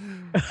Lucas.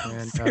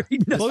 And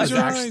this was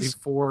actually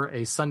for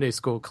a Sunday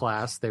school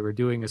class. They were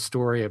doing a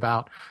story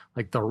about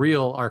like the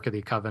real Ark of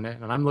the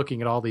Covenant. And I'm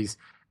looking at all these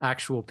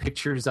actual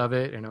pictures of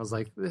it, and I was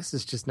like, this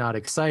is just not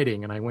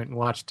exciting. And I went and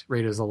watched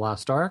Raiders of the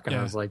Lost Ark, and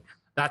I was like,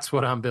 that's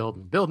what I'm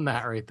building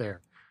that right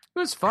there. It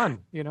was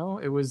fun.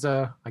 It was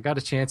I got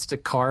a chance to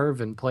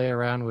carve and play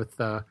around with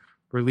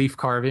relief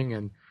carving,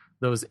 and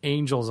those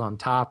angels on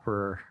top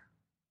were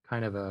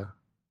kind of a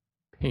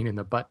pain in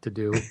the butt to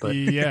do. But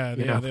yeah,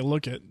 they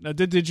look it.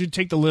 Did you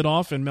take the lid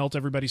off and melt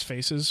everybody's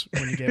faces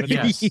when you gave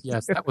it?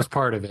 Yes, that was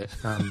part of it.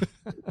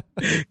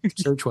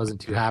 Church wasn't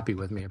too happy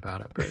with me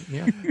about it, but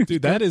yeah,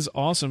 dude, that is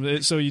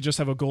awesome. So you just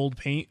have a gold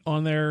paint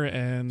on there,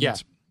 and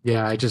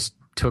yeah, I just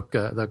took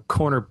the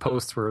corner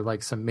posts were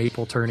like some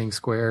maple turning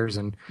squares,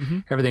 and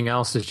everything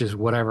else is just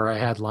whatever I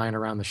had lying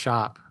around the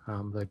shop.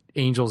 The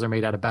angels are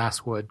made out of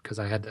basswood because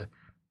I had to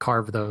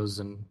carve those,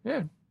 and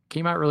it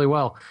came out really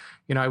well.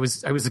 It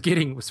was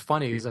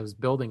funny as I was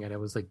building it. I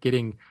was like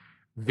getting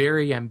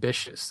very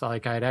ambitious.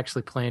 Like I had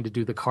actually planned to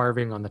do the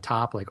carving on the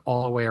top, like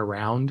all the way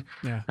around.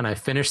 Yeah. And I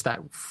finished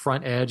that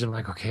front edge, and I'm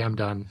like, okay, I'm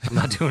done. I'm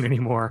not doing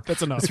anymore.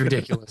 That's enough. It's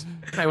ridiculous.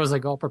 I was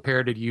like all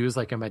prepared to use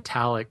like a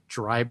metallic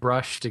dry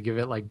brush to give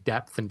it like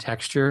depth and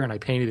texture, and I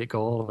painted it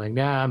gold. I'm like,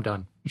 nah, I'm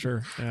done.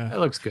 Sure. Yeah. It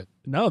looks good.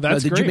 No,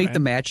 that's did great, you make man. the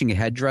matching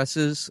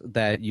headdresses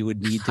that you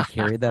would need to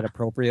carry that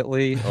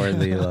appropriately, or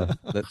the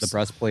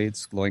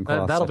breastplates,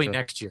 loincloths? That'll be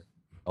next year.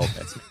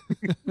 Okay.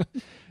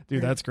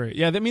 Dude, that's great.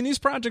 Yeah, I mean, these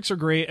projects are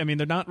great. I mean,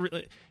 they're not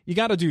really, you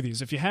got to do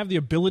these. If you have the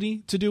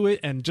ability to do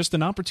it and just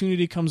an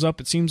opportunity comes up,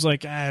 it seems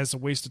like, it's a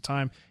waste of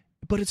time.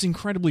 But it's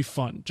incredibly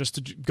fun just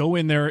to go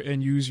in there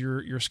and use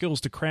your skills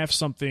to craft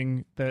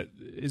something that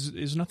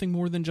is nothing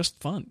more than just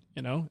fun.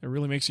 It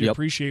really makes you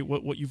appreciate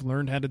what you've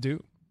learned how to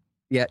do.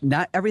 Yeah,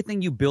 not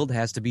everything you build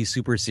has to be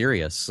super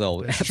serious.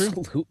 So That's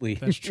absolutely.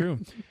 True. That's true.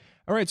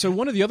 All right, so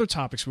one of the other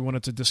topics we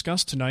wanted to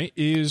discuss tonight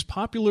is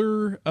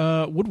popular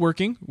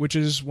woodworking, which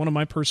is one of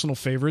my personal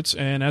favorites.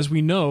 And as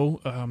we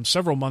know,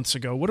 several months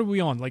ago, what are we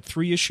on? Like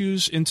 3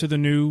 issues into the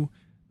new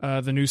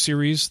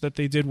series that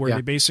they did, where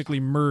they basically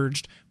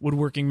merged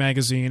Woodworking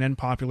Magazine and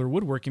Popular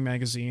Woodworking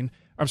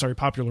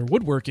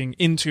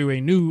into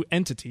a new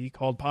entity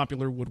called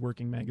Popular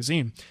Woodworking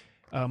Magazine.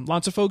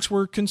 Lots of folks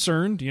were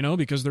concerned,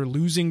 because they're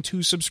losing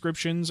 2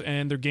 subscriptions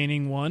and they're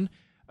gaining 1.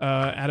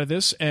 Out of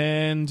this,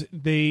 and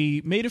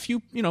they made a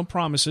few,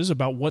 promises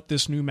about what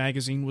this new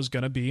magazine was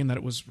going to be, and that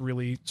it was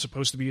really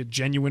supposed to be a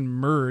genuine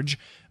merge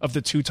of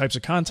the 2 types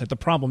of content. The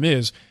problem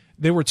is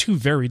they were 2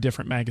 very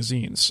different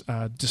magazines,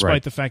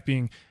 despite the fact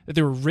being that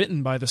they were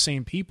written by the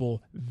same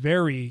people,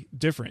 very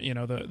different.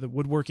 The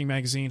Woodworking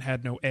Magazine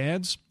had no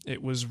ads.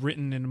 It was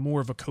written in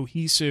more of a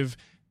cohesive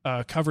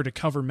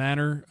cover-to-cover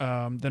manner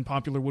than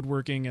Popular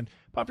Woodworking, and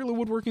Popular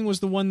Woodworking was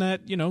the one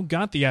that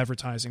got the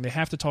advertising. They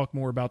have to talk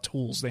more about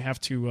tools. They have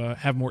to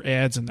have more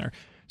ads in there.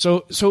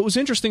 So it was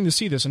interesting to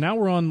see this, and now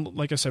we're on,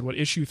 like I said,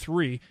 issue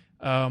 3,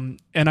 and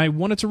I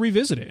wanted to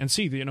revisit it and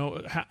see,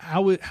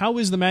 how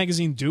is the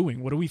magazine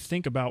doing? What do we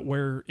think about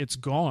where it's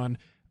gone?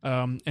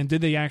 And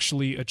did they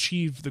actually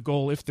achieve the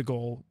goal? If the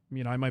goal,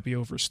 I might be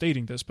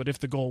overstating this, but if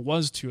the goal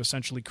was to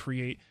essentially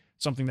create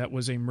something that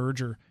was a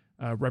merger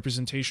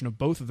representation of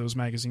both of those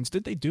magazines,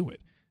 did they do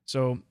it?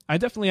 So I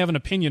definitely have an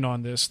opinion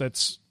on this.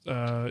 That's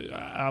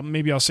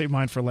maybe I'll save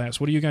mine for last.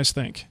 What do you guys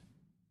think?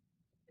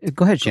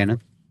 Go ahead,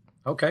 Shannon.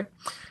 Okay.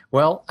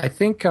 Well, I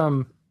think,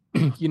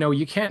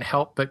 you can't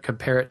help but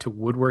compare it to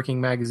Woodworking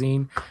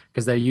Magazine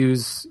because they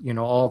use,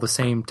 all the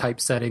same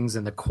type settings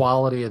and the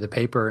quality of the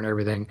paper and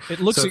everything. It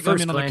looks so like, at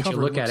first on the glance, cover,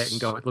 you look at it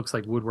and go, it looks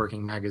like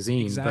Woodworking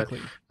Magazine. Exactly.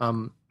 But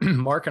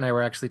Mark and I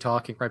were actually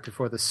talking right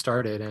before this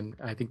started, and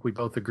I think we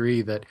both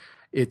agree that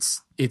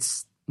it's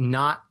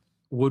not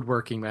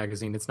Woodworking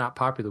Magazine. It's not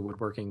Popular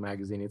Woodworking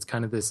Magazine. It's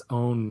kind of this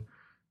own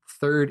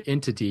third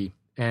entity.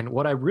 And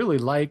what I really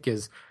like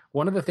is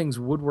one of the things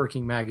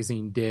Woodworking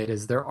Magazine did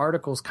is their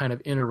articles kind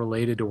of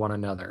interrelated to one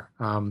another.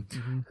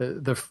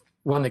 The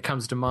one that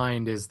comes to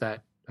mind is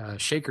that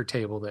shaker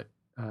table that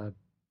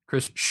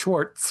Chris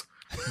Schwartz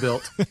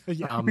built.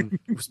 It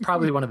was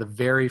probably one of the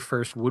very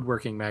first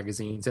Woodworking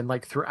magazines. And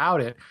like throughout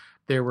it,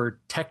 there were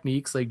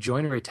techniques, like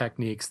joinery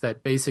techniques,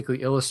 that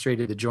basically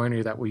illustrated the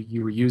joinery that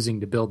you were using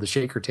to build the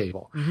shaker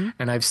table.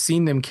 And I've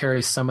seen them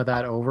carry some of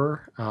that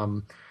over,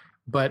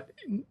 but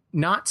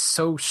not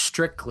so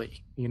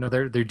strictly.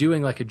 They're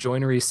doing like a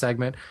joinery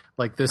segment.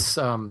 Like this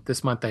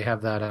month they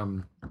have that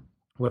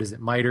what is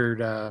it,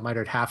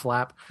 mitered half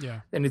lap.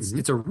 Yeah. And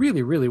it's a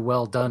really, really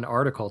well done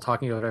article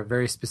talking about a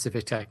very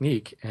specific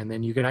technique. And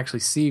then you can actually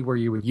see where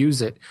you would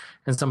use it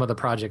in some of the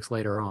projects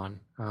later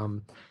on.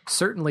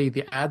 Certainly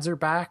the ads are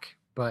back,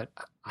 but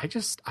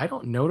I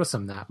don't notice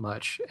them that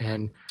much.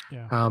 And,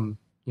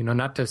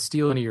 not to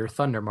steal any of your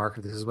thunder, Mark,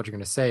 if this is what you're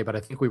going to say, but I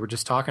think we were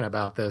just talking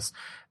about this.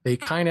 They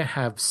kind of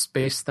have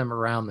spaced them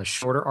around the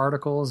shorter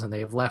articles, and they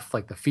have left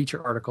like the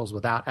feature articles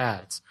without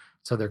ads.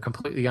 So they're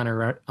completely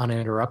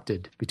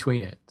uninterrupted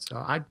between it. So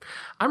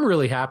I'm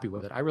really happy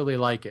with it. I really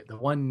like it. The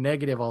one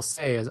negative I'll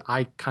say is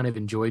I kind of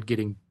enjoyed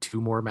getting 2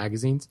 more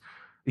magazines.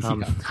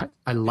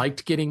 I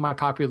liked getting my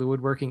Popular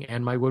Woodworking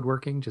and my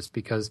Woodworking just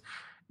because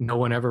no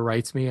one ever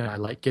writes me and I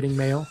like getting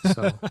mail.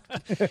 So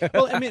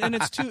well, I mean, and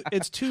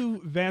it's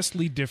two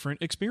vastly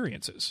different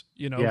experiences,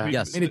 Yeah.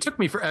 Yes. And it took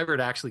me forever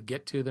to actually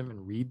get to them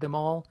and read them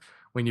all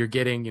when you're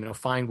getting,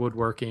 fine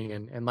woodworking.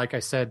 And like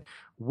I said,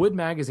 Wood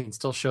Magazine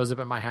still shows up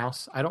at my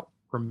house. I don't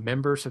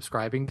remember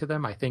subscribing to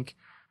them. I think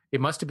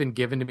it must have been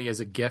given to me as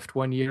a gift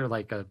one year,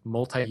 like a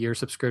multi-year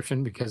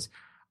subscription, because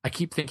I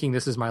keep thinking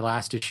this is my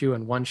last issue,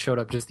 and one showed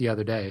up just the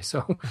other day.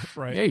 So,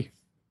 right. Hey.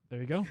 There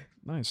you go.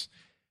 Nice.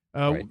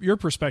 Right. Your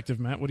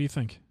perspective, Matt, what do you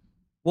think?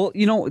 Well,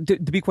 to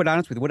be quite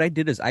honest with you, what I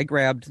did is I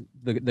grabbed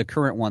the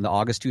current one, the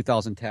August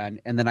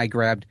 2010, and then I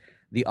grabbed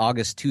the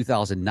August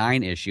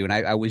 2009 issue, and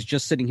I was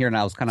just sitting here and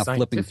I was kind of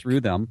flipping through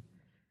them.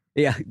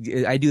 Yeah,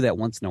 I do that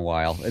once in a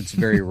while. It's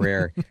very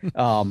rare.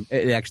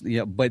 It actually,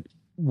 but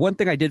one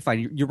thing I did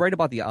find, you're right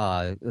about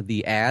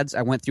the ads.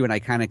 I went through and I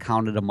kind of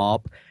counted them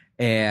up,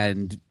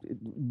 and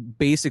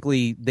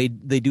basically they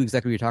do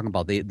exactly what you're talking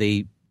about.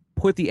 They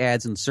put the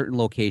ads in certain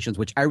locations,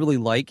 which I really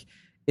like.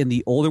 In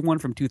the older one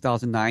from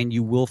 2009,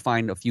 you will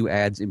find a few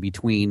ads in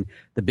between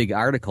the big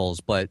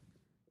articles, but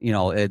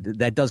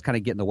that does kind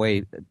of get in the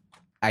way.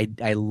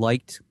 I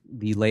liked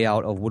the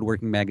layout of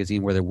Woodworking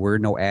Magazine where there were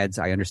no ads.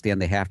 I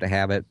understand they have to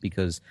have it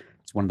because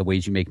it's one of the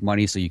ways you make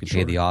money, so you can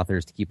pay the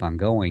authors to keep on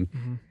going.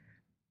 Mm-hmm.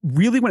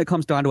 Really, when it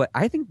comes down to it,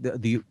 I think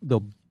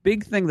the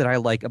big thing that I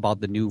like about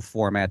the new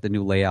format, the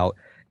new layout,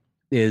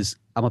 is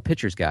I'm a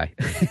pictures guy.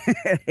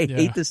 I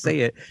hate to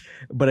say it,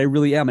 but I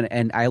really am,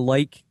 and I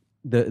like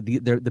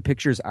the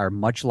pictures are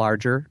much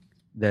larger.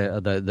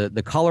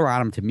 The color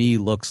on them to me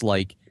looks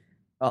like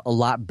a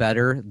lot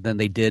better than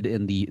they did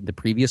in the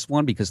previous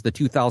one, because the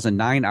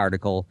 2009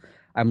 article,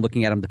 I'm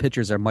looking at them, the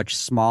pictures are much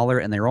smaller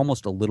and they're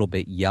almost a little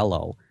bit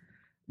yellow.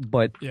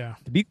 But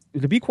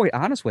to be quite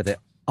honest with it,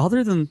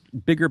 other than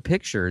bigger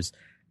pictures,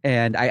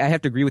 and I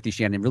have to agree with you,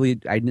 Shannon, really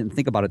I didn't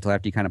think about it until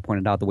after you kind of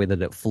pointed out the way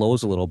that it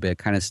flows a little bit,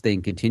 kind of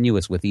staying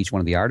continuous with each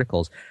one of the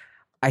articles.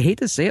 I hate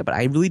to say it, but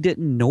I really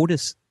didn't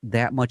notice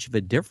that much of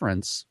a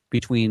difference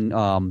between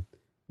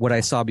what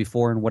I saw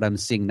before and what I'm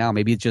seeing now.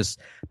 Maybe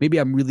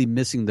I'm really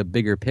missing the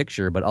bigger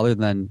picture, but other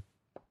than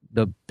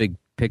the big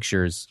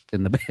pictures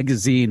in the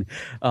magazine,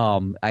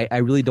 I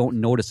really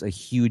don't notice a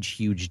huge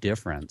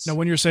difference. Now,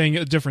 when you're saying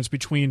a difference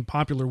between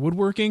Popular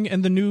Woodworking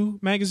and the new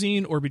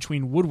magazine, or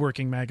between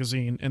Woodworking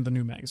Magazine and the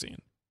new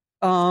magazine?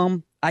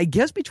 I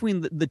guess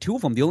between the two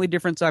of them, the only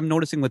difference I'm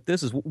noticing with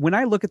this is when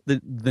I look at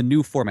the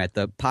new format,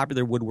 the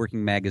Popular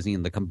Woodworking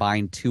Magazine, the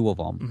combined two of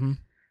them,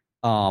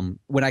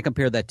 when I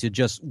compare that to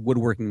just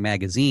Woodworking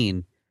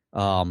Magazine,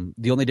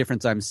 The only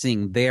difference I'm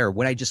seeing there,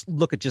 when I just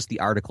look at just the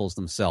articles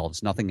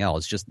themselves, nothing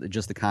else, just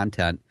the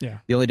content. Yeah.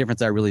 The only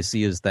difference I really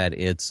see is that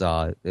it's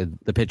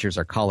the pictures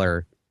are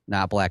color,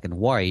 not black and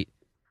white.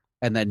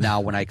 And then now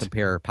when I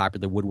compare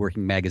Popular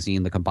Woodworking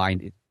Magazine, the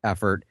combined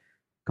effort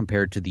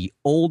compared to the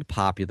old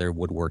Popular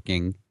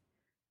Woodworking,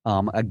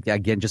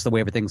 again, just the way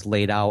everything's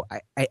laid out,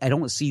 I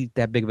don't see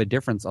that big of a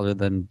difference other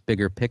than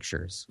bigger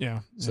pictures.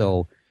 Yeah.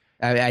 So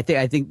I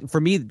think for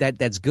me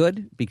that's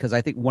good, because I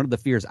think one of the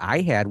fears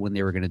I had when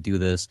they were going to do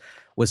this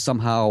was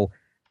somehow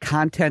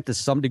content to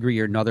some degree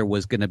or another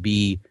was going to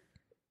be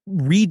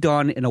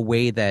redone in a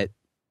way that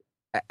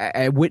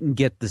I wouldn't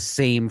get the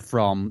same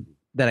from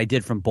that I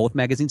did from both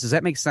magazines. Does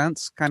that make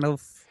sense? Kind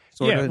of.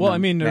 Yeah, well, I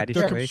mean,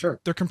 Sure.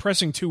 they're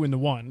compressing two into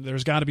one.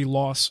 There's got to be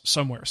loss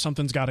somewhere.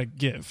 Something's got to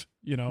give,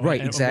 you know.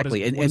 Right,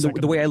 exactly. And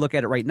the way I look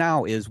at it right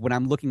now is when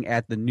I'm looking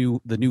at the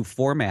new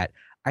format,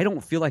 I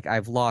don't feel like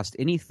I've lost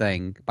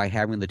anything by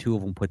having the two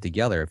of them put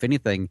together. If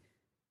anything,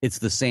 it's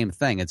the same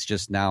thing. It's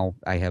just now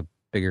I have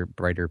bigger,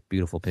 brighter,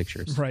 beautiful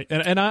pictures. Right,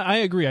 and I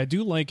agree. I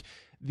do like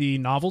the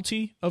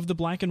novelty of the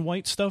black and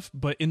white stuff,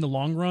 but in the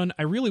long run,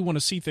 I really want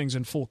to see things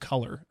in full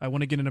color. I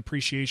want to get an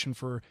appreciation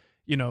for,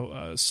 you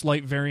know,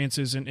 slight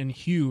variances in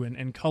hue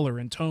and color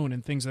and tone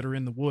and things that are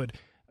in the wood.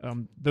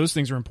 Those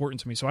things are important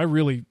to me. So I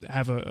really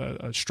have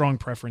a strong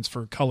preference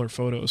for color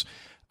photos.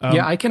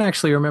 Yeah, I can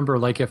actually remember,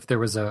 like, if there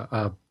was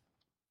a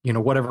you know,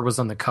 whatever was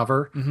on the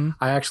cover. Mm-hmm.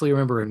 I actually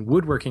remember in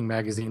Woodworking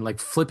Magazine, like,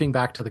 flipping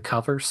back to the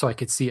cover so I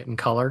could see it in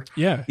color.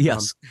 Yeah.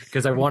 Yes.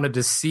 Because I wanted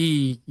to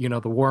see, you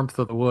know, the warmth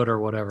of the wood or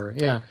whatever.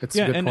 Yeah, it's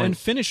a good point. And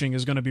finishing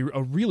is going to be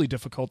a really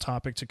difficult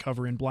topic to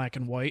cover in black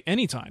and white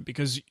anytime,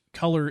 because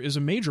color is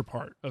a major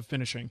part of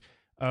finishing.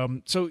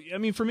 So, I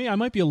mean, for me, I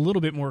might be a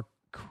little bit more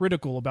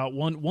critical about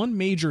one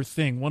major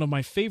thing. One of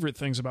my favorite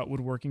things about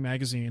Woodworking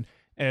Magazine,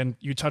 and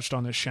you touched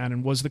on this,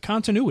 Shannon, was the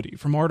continuity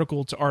from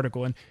article to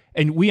article.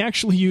 And we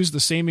actually used the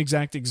same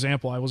exact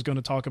example. I was going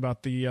to talk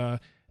about the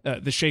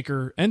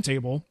shaker end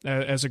table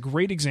as a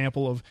great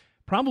example of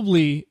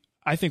probably,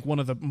 I think, one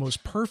of the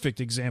most perfect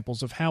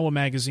examples of how a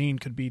magazine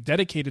could be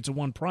dedicated to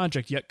one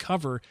project, yet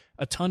cover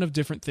a ton of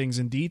different things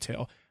in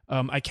detail.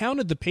 I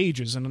counted the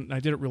pages, and I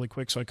did it really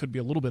quick, so I could be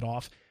a little bit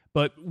off.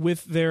 But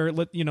with their,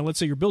 let's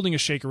say you're building a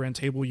shaker end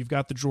table, you've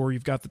got the drawer,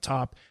 you've got the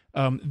top.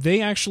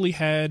 They actually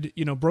had,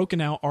 broken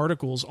out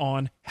articles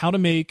on how to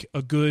make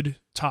a good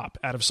top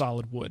out of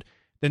solid wood.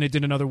 Then they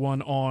did another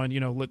one on,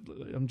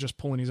 I'm just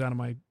pulling these out of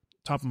my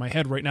top of my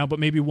head right now, but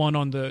maybe one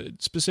on the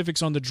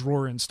specifics on the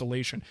drawer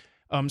installation.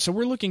 So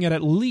we're looking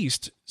at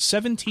least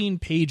 17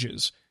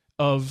 pages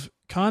of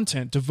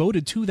content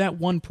devoted to that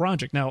one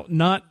project. Now,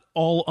 not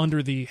all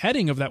under the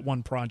heading of that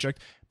one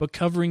project, but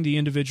covering the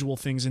individual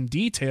things in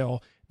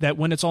detail, that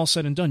when it's all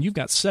said and done, you've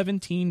got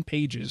 17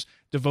 pages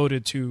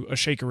devoted to a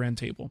shaker end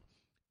table.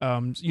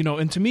 And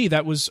to me,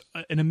 that was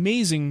an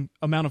amazing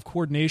amount of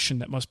coordination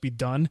that must be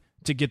done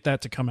to get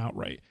that to come out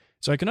right.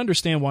 So I can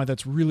understand why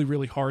that's really,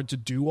 really hard to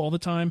do all the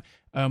time.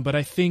 But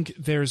I think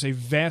there's a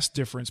vast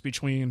difference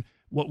between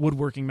what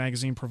Woodworking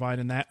Magazine provide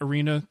in that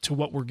arena to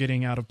what we're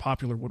getting out of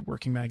Popular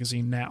Woodworking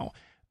Magazine now.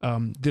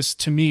 This,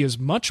 to me, is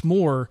much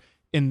more,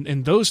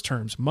 in those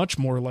terms, much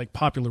more like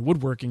Popular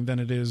Woodworking than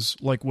it is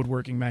like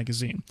Woodworking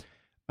Magazine.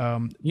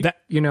 I'm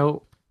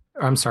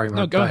sorry, Mark.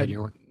 No, go ahead.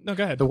 No,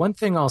 go ahead. The one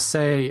thing I'll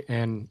say,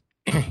 and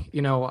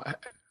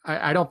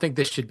I don't think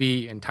this should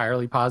be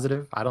entirely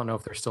positive. I don't know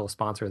if they're still a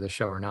sponsor of the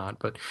show or not,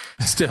 but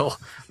still,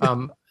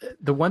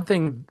 the one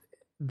thing,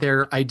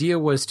 their idea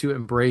was to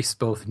embrace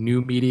both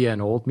new media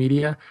and old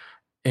media.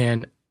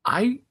 And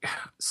I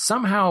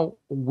somehow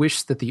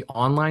wish that the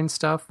online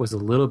stuff was a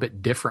little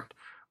bit different,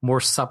 more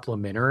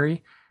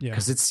supplementary,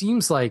 because it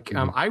seems like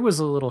I was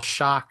a little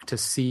shocked to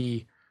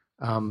see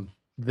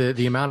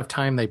the amount of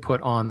time they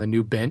put on the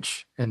new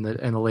bench in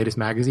the latest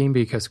magazine,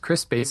 because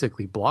Chris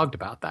basically blogged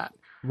about that.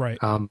 Right.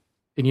 And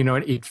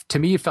to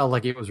me, it felt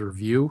like it was a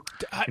review.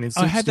 And it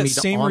seems I had to that me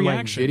same the online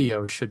reaction.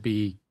 video should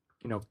be,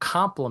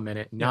 complement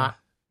it, not,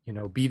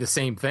 be the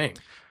same thing.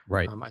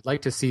 Right. I'd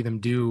like to see them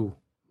do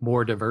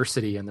more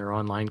diversity in their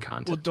online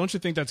content. Well, don't you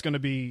think that's going to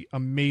be a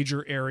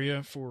major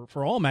area for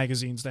all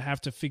magazines to have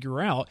to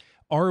figure out?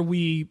 Are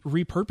we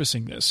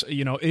repurposing this?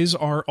 Is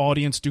our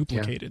audience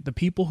duplicated? Yeah. The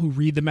people who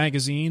read the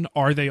magazine,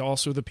 are they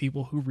also the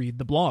people who read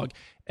the blog?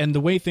 And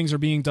the way things are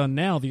being done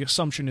now, the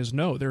assumption is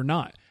no, they're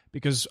not,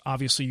 because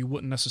obviously you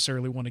wouldn't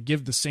necessarily want to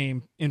give the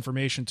same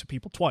information to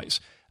people twice.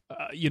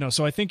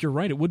 So I think you're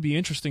right. It would be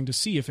interesting to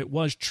see if it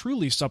was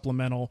truly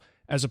supplemental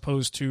as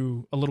opposed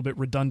to a little bit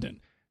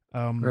redundant.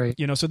 Right.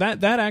 So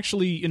that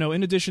actually, in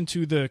addition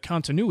to the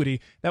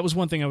continuity, that was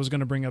one thing I was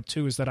going to bring up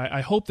too, is that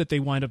I hope that they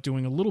wind up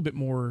doing a little bit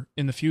more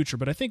in the future,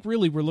 but I think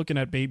really we're looking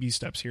at baby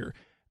steps here.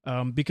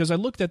 Because I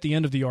looked at the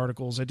end of the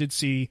articles, I did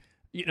see,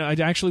 I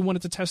actually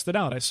wanted to test it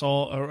out. I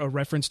saw a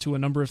reference to a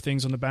number of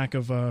things on the back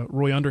of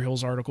Roy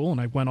Underhill's article,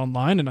 and I went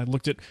online and I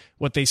looked at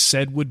what they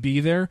said would be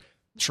there.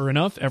 Sure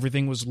enough,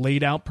 everything was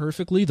laid out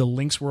perfectly. The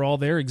links were all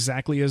there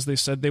exactly as they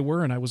said they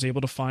were, and I was able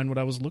to find what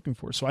I was looking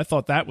for. So I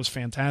thought that was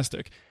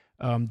fantastic.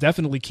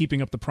 Definitely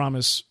keeping up the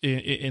promise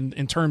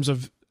in terms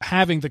of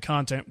having the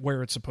content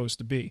where it's supposed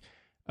to be.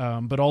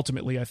 But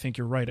ultimately, I think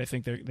you're right. I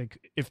think they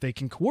if they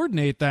can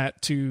coordinate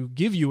that to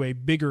give you a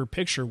bigger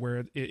picture where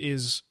it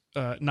is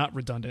not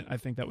redundant, I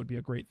think that would be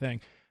a great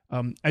thing.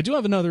 I do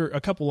have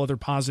a couple other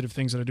positive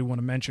things that I do want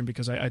to mention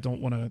because I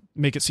don't want to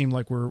make it seem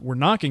like we're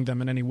knocking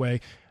them in any way.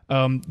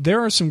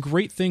 There are some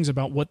great things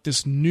about what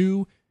this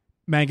new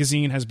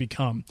magazine has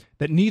become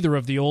that neither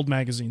of the old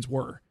magazines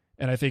were.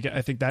 And I think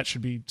that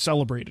should be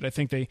celebrated. I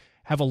think they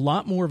have a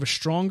lot more of a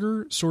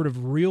stronger sort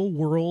of real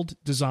world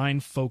design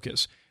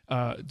focus.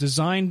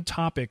 Design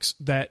topics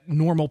that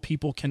normal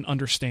people can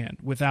understand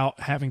without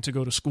having to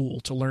go to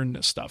school to learn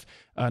this stuff.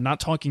 Not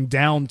talking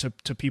down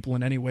to people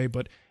in any way,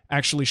 but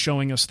actually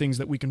showing us things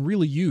that we can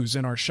really use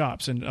in our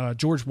shops. And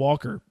George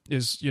Walker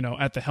is,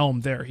 at the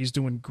helm there. He's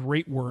doing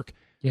great work.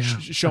 Yeah,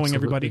 showing absolutely.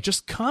 everybody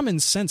just common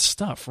sense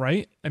stuff,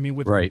 right? I mean,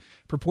 with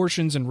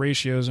proportions and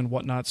ratios and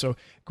whatnot. So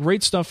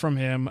great stuff from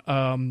him.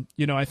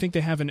 I think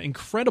they have an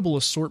incredible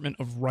assortment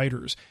of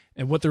writers,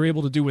 and what they're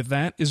able to do with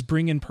that is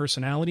bring in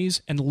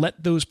personalities and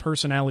let those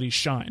personalities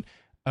shine.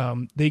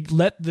 They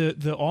let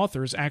the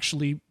authors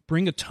actually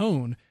bring a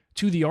tone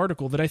to the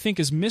article that I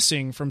think is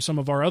missing from some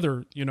of our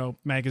other,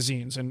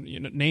 magazines, and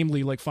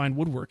namely like Fine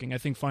Woodworking. I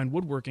think Fine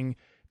Woodworking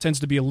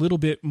tends to be a little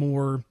bit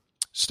more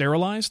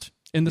sterilized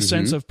in the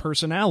sense of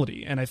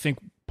personality. And I think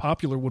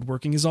Popular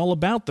Woodworking is all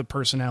about the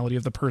personality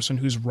of the person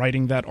who's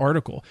writing that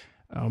article,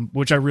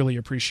 which I really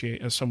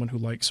appreciate as someone who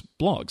likes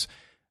blogs.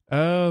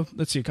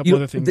 Let's see, a couple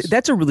other things.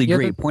 That's a really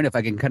great point if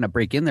I can kind of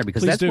break in there,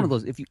 because Please that's one of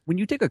those, when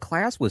you take a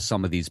class with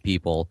some of these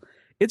people,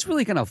 it's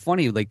really kind of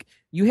funny. Like,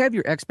 you have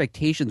your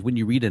expectations when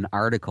you read an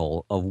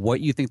article of what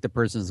you think the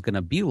person is going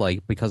to be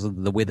like because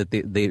of the way that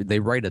they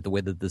write it, the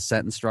way that the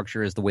sentence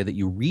structure is, the way that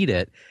you read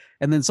it.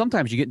 And then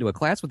sometimes you get into a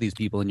class with these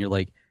people and you're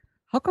like,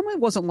 how come I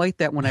wasn't like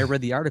that when I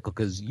read the article?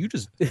 Because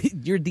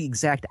you're the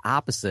exact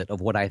opposite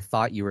of what I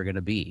thought you were going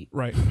to be.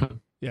 Right.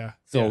 Yeah.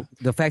 So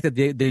the fact that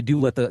they do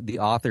let the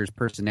author's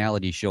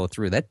personality show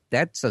through,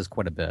 that says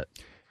quite a bit.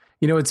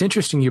 It's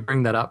interesting you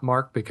bring that up,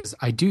 Mark, because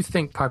I do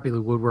think Popular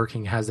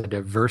Woodworking has a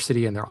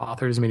diversity in their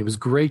authors. I mean, it was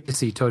great to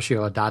see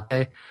Toshio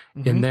Adate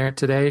in there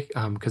today,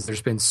 because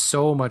there's been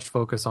so much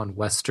focus on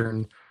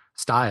Western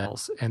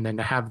styles. And then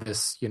to have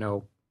this,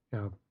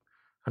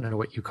 I don't know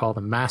what you call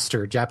them,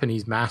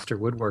 Japanese master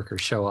woodworkers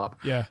show up.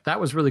 Yeah. That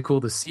was really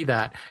cool to see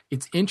that.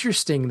 It's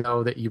interesting,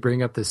 though, that you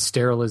bring up this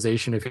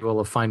sterilization, if you will,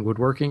 of fine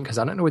woodworking, because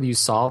I don't know whether you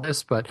saw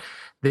this, but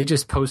they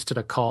just posted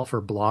a call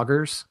for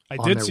bloggers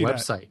on their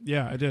website. That.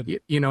 Yeah, I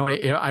did.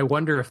 I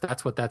wonder if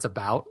that's what that's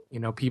about.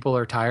 People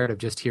are tired of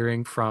just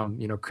hearing from,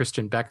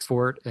 Christian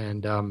Bexford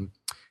and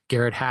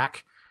Garrett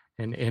Hack.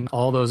 And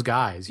all those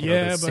guys,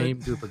 same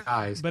group of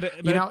guys. But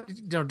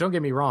don't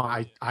get me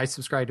wrong. I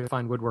subscribe to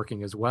Fine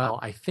Woodworking as well.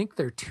 I think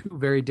they're two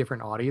very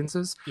different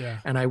audiences. Yeah.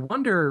 And I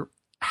wonder,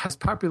 has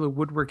Popular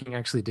Woodworking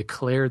actually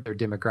declared their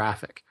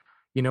demographic?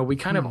 We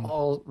kind of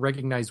all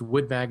recognize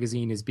Wood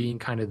Magazine as being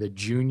kind of the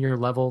junior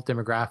level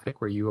demographic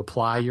where you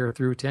apply your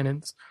through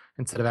tenons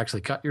instead of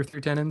actually cut your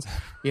through tenons.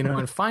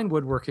 And Fine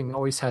Woodworking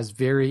always has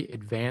very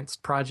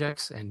advanced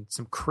projects and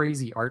some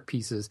crazy art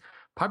pieces.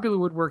 Popular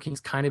Woodworking is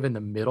kind of in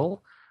the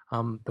middle.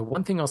 The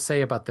one thing I'll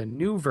say about the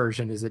new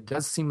version is it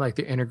does seem like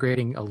they're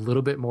integrating a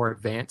little bit more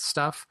advanced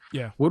stuff.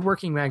 Yeah.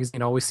 Woodworking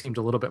Magazine always seemed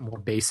a little bit more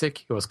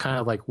basic. It was kind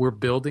of like, we're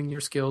building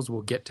your skills.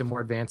 We'll get to more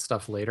advanced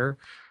stuff later.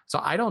 So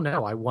I don't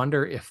know. I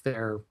wonder if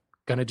they're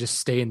going to just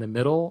stay in the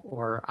middle,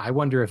 or I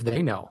wonder if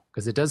they know,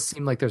 because it does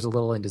seem like there's a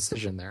little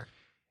indecision there.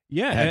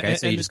 Yeah.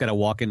 So you just got to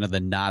walk into the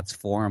Knots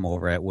forum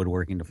over at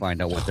Woodworking to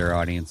find out what their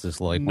audience is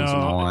like once in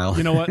a while.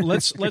 You know what?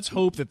 Let's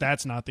hope that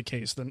that's not the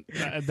case. Then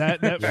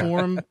that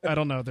forum, I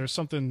don't know. There's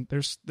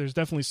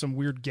definitely some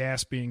weird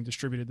gas being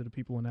distributed to the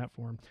people in that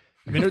forum.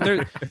 I mean,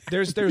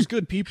 there's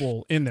good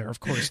people in there, of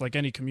course. Like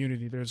any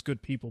community, there's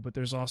good people, but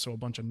there's also a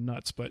bunch of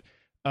nuts. But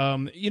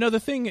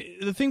the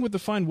thing with the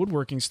Fine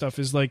Woodworking stuff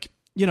is like,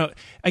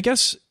 I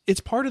guess it's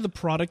part of the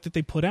product that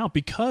they put out,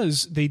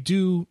 because they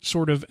do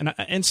sort of,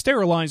 and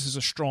sterilize is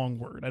a strong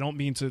word. I don't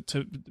mean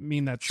to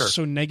mean that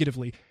so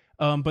negatively.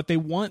 But they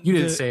want you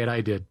didn't say it, I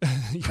did.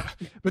 Yeah,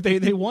 but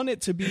they want it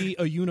to be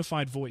a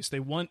unified voice. They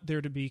want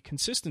there to be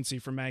consistency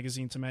from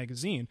magazine to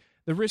magazine.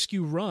 The risk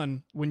you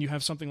run when you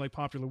have something like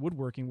Popular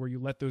Woodworking, where you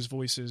let those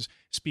voices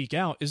speak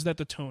out, is that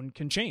the tone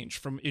can change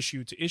from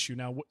issue to issue.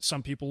 Now,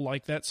 some people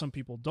like that, some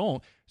people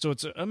don't. So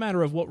it's a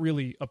matter of what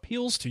really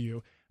appeals to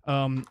you.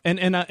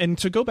 And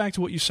to go back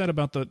to what you said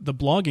about the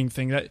blogging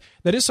thing,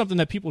 that is something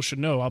that people should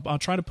know. I'll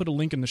try to put a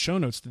link in the show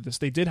notes to this.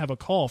 They did have a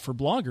call for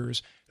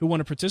bloggers who want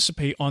to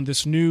participate on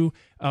this new,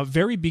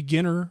 very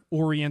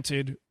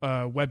beginner-oriented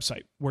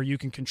website where you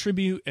can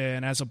contribute,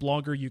 and as a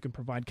blogger, you can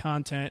provide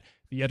content.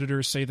 The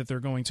editors say that they're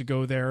going to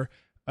go there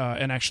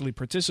and actually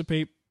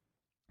participate.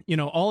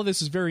 All of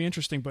this is very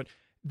interesting, but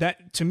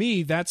that, to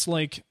me, that's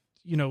like,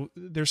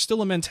 there's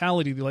still a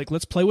mentality like,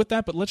 let's play with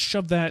that, but let's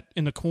shove that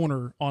in the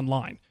corner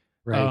online.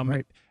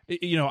 Right.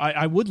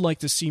 I would like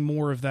to see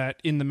more of that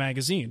in the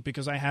magazine,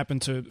 because I happen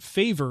to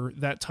favor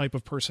that type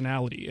of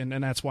personality, and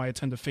that's why I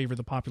tend to favor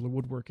the Popular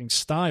Woodworking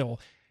style.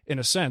 in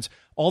a sense.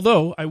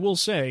 Although I will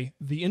say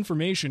the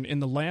information in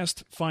the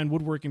last Fine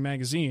Woodworking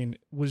magazine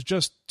was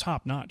just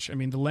top notch. I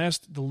mean, the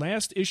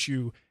last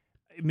issue,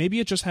 maybe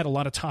it just had a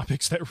lot of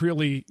topics that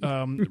really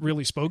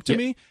really spoke to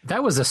me.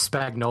 That was a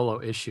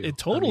Spagnolo issue. It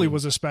totally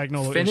was a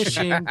Spagnolo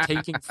finishing, issue.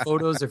 taking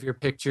photos of your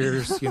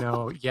pictures,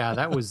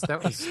 that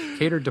was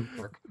catered to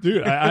Mark.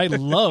 Dude, I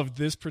loved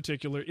this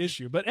particular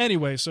issue. But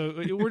anyway, so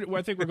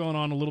I think we're going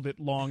on a little bit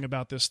long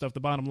about this stuff. The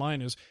bottom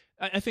line is,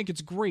 I think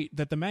it's great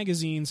that the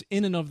magazines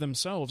in and of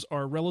themselves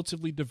are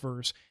relatively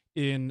diverse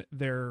in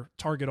their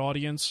target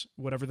audience,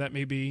 whatever that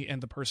may be,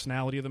 and the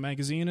personality of the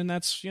magazine. And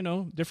that's,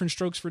 different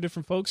strokes for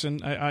different folks.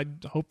 And I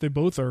hope they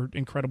both are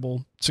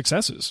incredible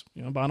successes.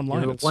 Bottom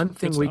line. One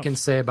thing we can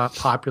say about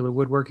Popular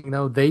Woodworking,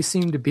 though, they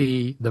seem to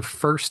be the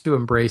first to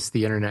embrace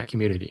the internet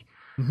community.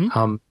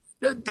 Mm-hmm.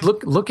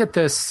 Look at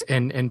this,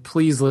 and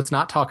please, let's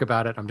not talk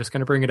about it. I'm just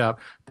going to bring it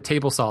up. The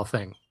table saw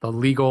thing, the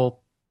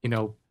legal, you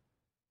know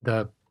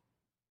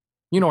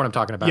what I'm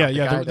talking about.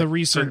 Yeah, the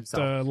recent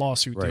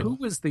lawsuit. Right. Who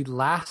was the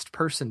last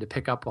person to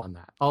pick up on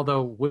that?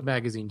 Although Wood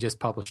Magazine just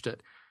published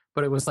it.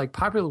 But it was like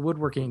Popular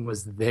Woodworking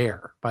was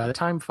there. By the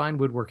time Fine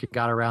Woodworking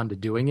got around to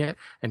doing it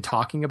and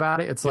talking about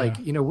it, it's like,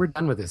 we're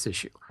done with this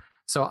issue.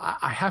 So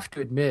I have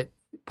to admit,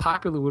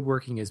 Popular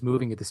Woodworking is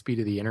moving at the speed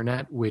of the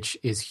internet, which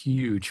is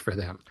huge for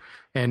them.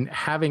 And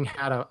having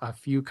had a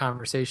few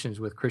conversations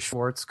with Chris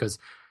Schwartz, because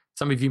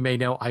some of you may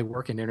know I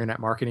work in internet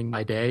marketing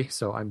by day,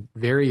 so I'm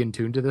very in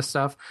tune to this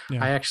stuff.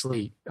 Yeah. I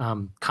actually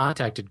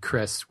contacted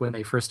Chris when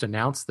they first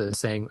announced this,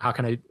 saying, what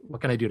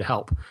can I do to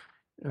help?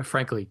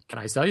 Frankly, can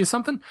I sell you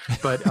something?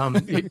 But they're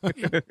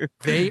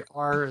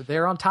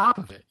on top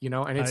of it,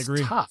 and it's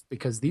tough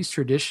because these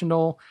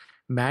traditional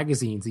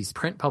magazines, these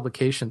print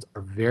publications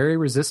are very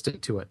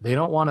resistant to it. They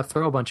don't want to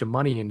throw a bunch of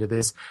money into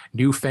this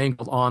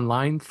newfangled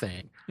online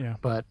thing. Yeah.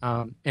 But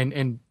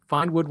and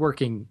Fine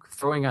Woodworking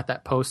throwing out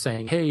that post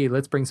saying, hey,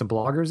 let's bring some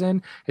bloggers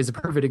in is a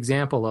perfect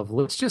example of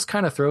let's just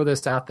kind of throw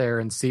this out there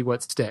and see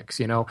what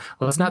sticks.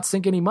 Let's not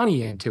sink any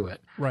money into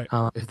it. Right.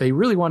 If they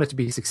really want it to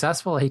be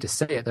successful, I hate to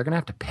say it, they're going to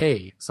have to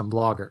pay some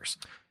bloggers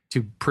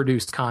to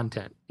produce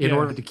content in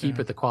order to keep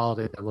it the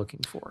quality they're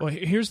looking for. Well,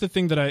 here's the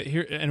thing that I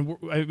hear, and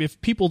if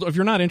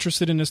you're not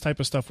interested in this type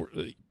of stuff,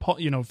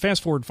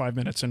 fast forward 5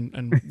 minutes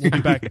and we'll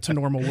be back to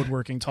normal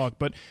woodworking talk.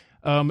 But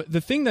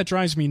the thing that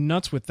drives me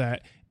nuts with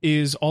that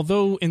is,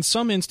 although in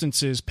some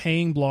instances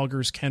paying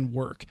bloggers can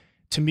work,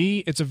 to me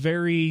it's a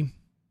very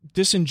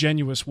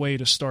disingenuous way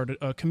to start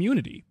a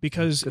community,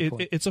 because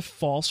it's a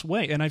false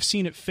way, and I've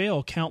seen it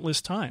fail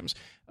countless times.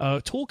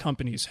 Tool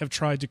companies have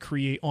tried to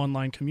create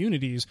online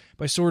communities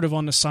by sort of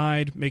on the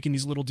side making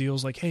these little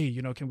deals like, hey,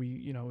 can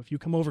we, if you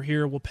come over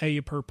here, we'll pay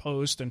you per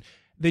post, and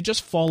they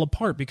just fall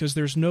apart because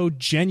there's no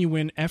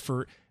genuine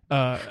effort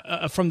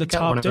from the top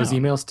down. One of those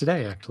emails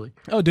today, actually.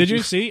 Oh, did you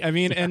see? I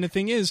mean, and the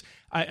thing is,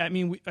 I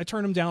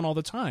turn them down all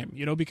the time,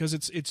 because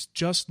it's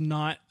just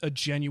not a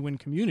genuine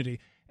community.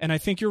 And I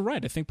think you're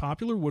right. I think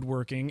Popular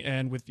Woodworking,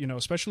 and with,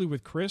 especially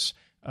with Chris,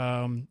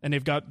 and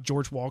they've got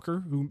George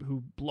Walker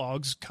who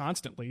blogs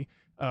constantly.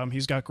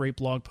 He's got great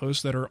blog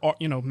posts that are,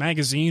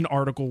 magazine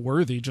article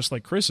worthy, just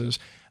like Chris's.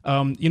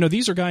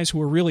 These are guys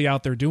who are really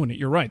out there doing it.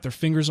 You're right. Their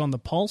fingers on the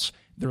pulse.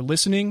 They're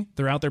listening.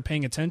 They're out there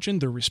paying attention.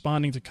 They're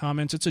responding to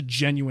comments. It's a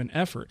genuine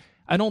effort.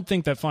 I don't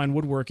think that Fine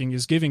Woodworking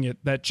is giving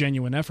it that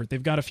genuine effort.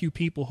 They've got a few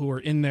people who are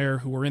in there,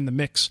 who are in the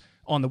mix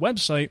on the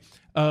website.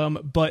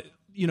 But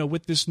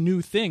with this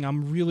new thing,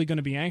 I'm really going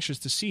to be anxious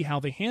to see how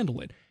they handle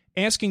it.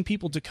 Asking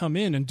people to come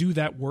in and do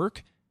that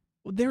work,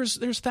 there's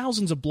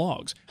thousands of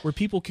blogs where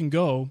people can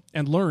go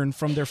and learn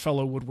from their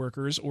fellow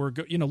woodworkers, or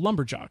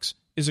Lumberjocks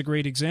is a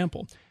great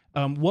example.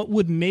 What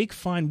would make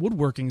Fine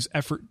Woodworking's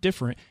effort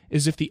different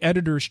is if the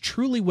editors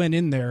truly went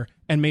in there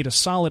and made a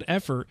solid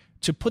effort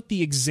to put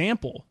the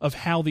example of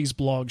how these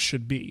blogs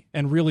should be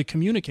and really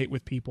communicate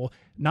with people,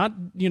 not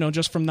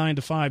just from 9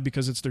 to 5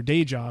 because it's their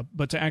day job,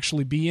 but to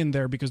actually be in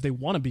there because they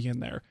want to be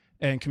in there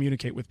and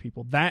communicate with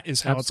people. That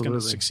is how it's going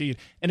to succeed.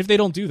 And if they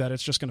don't do that,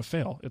 it's just going to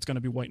fail. It's going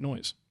to be white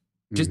noise.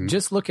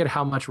 Just look at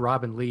how much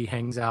Robin Lee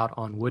hangs out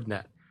on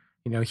WoodNet.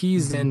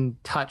 He's in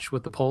touch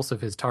with the pulse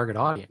of his target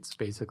audience,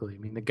 basically. I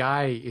mean, the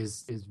guy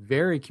is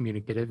very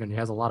communicative, and he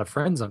has a lot of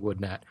friends on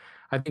WoodNet.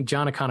 I think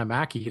John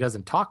Economaki, he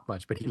doesn't talk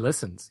much, but he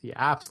listens. He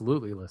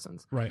absolutely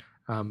listens. Right.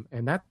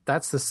 And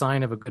that's the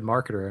sign of a good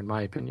marketer, in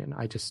my opinion.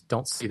 I just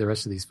don't see the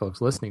rest of these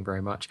folks listening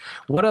very much.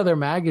 What other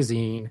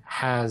magazine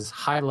has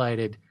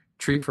highlighted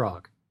Tree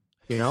Frog?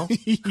 Yeah.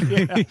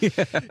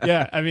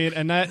 I mean,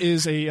 and that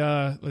is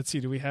a let's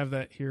see, do we have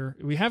that here?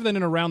 We have that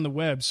in Around the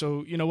Web.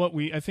 So you know what,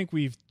 I think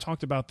we've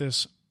talked about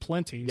this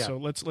plenty. Yeah, so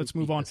let's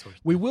move on.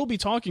 We will be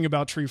talking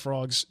about Tree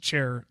Frog's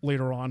chair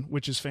later on,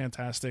 which is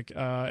fantastic.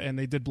 And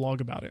they did blog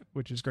about it,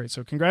 which is great.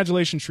 So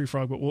congratulations, Tree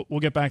Frog, but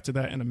we'll get back to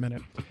that in a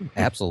minute.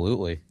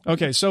 Absolutely.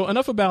 Okay, so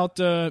enough about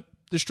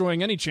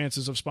destroying any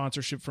chances of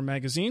sponsorship from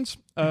magazines.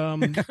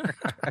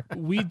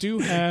 We do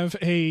have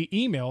a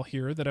email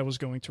here that I was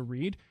going to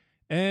read.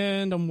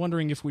 And I'm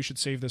wondering if we should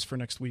save this for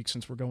next week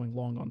since we're going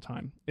long on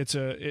time. It's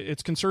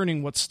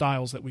concerning what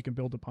styles that we can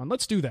build upon.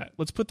 Let's do that.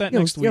 Let's put that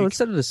next week. Yeah, let's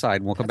set it aside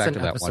and we'll come back to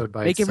that one.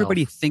 Make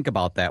everybody think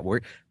about that. We're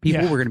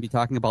going to be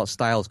talking about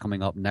styles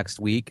coming up next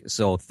week.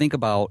 So think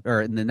about,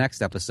 or in the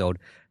next episode,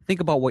 think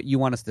about what you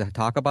want us to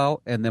talk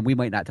about, and then we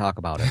might not talk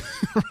about it.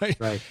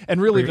 Right.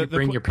 And really,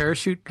 bring your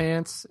parachute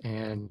pants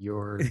and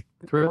your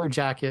thriller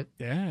jacket.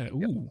 Yeah.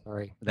 Ooh.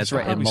 Sorry. That's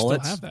right. And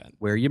mullets. Have that.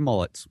 Wear your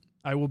mullets.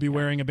 I will be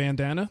wearing a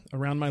bandana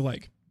around my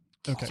leg.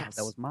 Okay. Yes.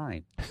 That was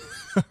mine.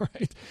 All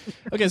right.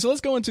 Okay, so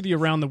let's go into the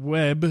Around the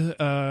Web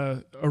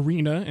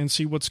arena and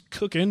see what's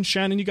cooking.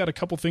 Shannon, you got a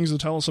couple things to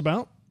tell us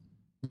about?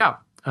 Yeah.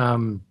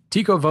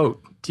 TicoVote,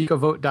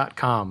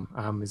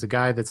 TicoVote.com is a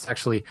guy that's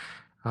actually,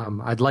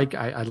 I'd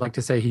like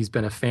to say he's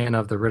been a fan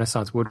of the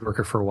Renaissance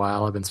woodworker for a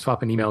while. I've been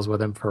swapping emails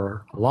with him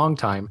for a long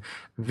time.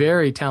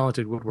 Very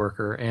talented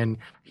woodworker. And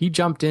he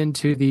jumped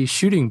into the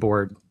shooting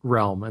board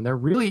realm. And there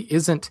really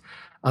isn't,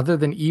 other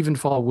than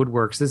Evenfall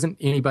Woodworks, isn't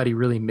anybody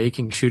really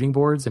making shooting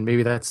boards. And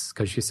maybe that's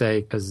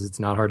because it's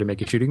not hard to make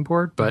a shooting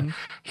board. But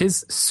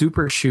his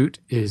Super Shoot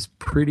is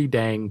pretty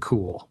dang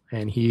cool.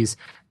 And he's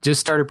just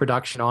started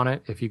production on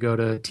it. If you go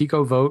to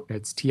TicoVote,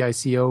 it's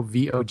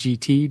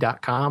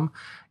TicoVogt.com.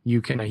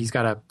 He's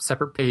got a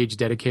separate page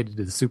dedicated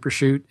to the Super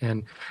Shoot.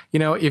 And,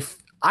 if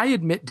I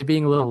admit to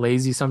being a little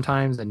lazy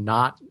sometimes and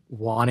not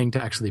wanting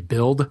to actually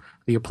build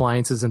the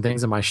appliances and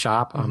things in my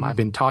shop. I've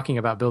been talking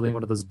about building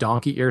one of those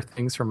donkey ear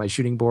things for my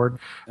shooting board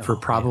for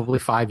probably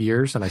 5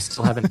 years, and I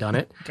still haven't done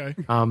it. Okay.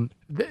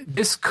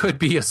 This could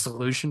be a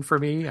solution for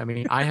me. I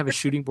mean, I have a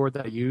shooting board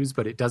that I use,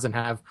 but it doesn't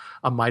have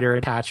a miter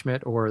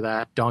attachment or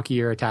that donkey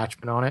ear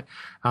attachment on it.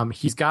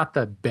 He's got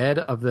the bed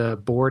of the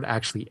board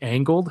actually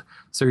angled,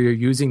 so you're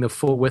using the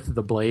full width of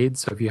the blade.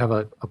 So if you have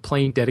a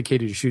plain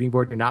dedicated shooting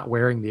board, you're not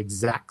wearing the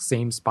exact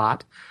same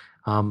spot.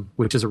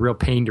 Which is a real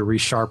pain to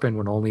resharpen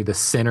when only the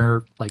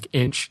center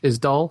inch is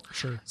dull.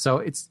 Sure. So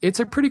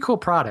it's a pretty cool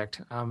product,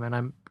 and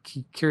I'm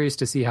curious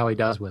to see how he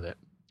does with it.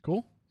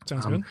 Cool.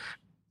 Sounds good.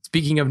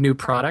 Speaking of new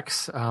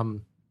products,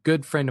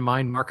 good friend of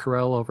mine, Mark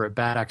Carell over at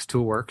Bad Axe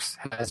Toolworks,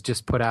 has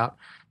just put out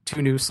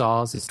 2 new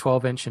saws, his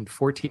 12-inch and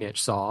 14-inch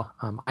saw.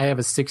 I have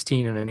a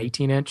 16 and an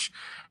 18-inch,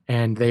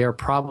 and they are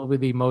probably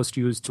the most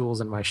used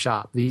tools in my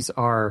shop.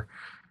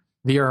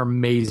 They are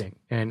amazing,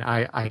 and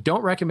I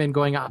don't recommend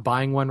going out and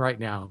buying one right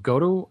now. Go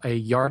to a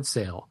yard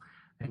sale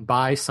and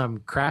buy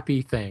some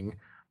crappy thing,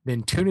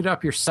 then tune it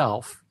up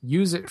yourself,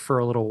 use it for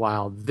a little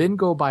while, then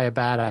go buy a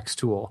Bad Axe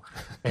tool,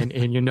 and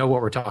you know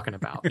what we're talking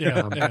about.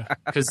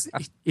 Because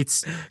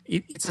it's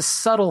a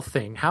subtle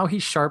thing. How he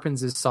sharpens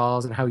his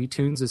saws and how he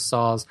tunes his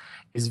saws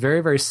is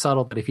very, very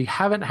subtle. But if you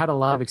haven't had a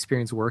lot of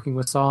experience working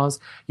with saws,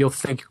 you'll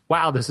think,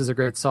 wow, this is a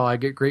great saw. I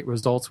get great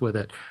results with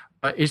it.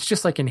 But it's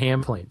just like in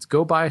hand planes.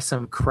 Go buy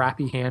some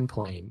crappy hand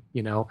plane,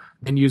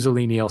 then use a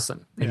Lee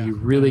Nielsen, and you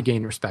really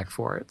gain respect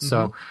for it.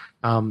 So,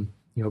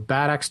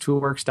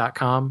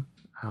 badaxetoolworks.com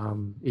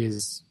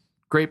is a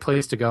great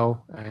place to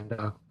go,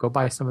 and go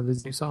buy some of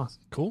these new saws.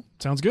 Cool.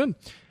 Sounds good.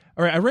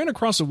 All right, I ran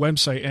across a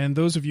website, and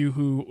those of you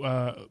who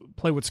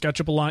play with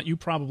SketchUp a lot, you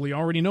probably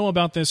already know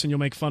about this, and you'll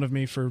make fun of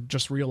me for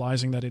just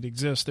realizing that it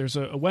exists. There's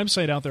a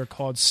website out there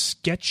called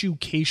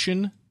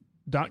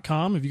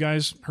Sketchucation.com. Have you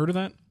guys heard of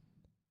that?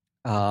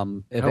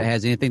 If it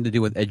has anything to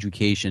do with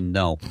education,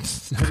 no.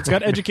 It's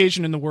got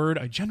education in the word.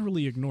 I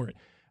generally ignore it.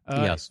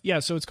 Yes. Yeah,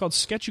 so it's called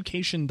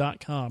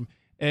Sketchucation.com,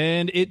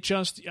 and it's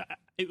just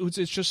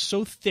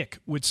so thick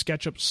with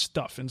SketchUp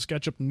stuff and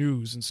SketchUp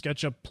news and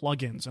SketchUp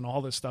plugins and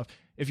all this stuff.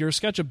 If you're a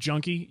SketchUp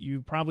junkie,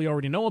 you probably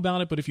already know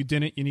about it, but if you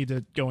didn't, you need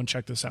to go and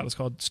check this out. It's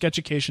called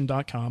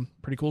Sketchucation.com.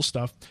 Pretty cool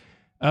stuff.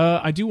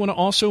 I do want to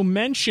also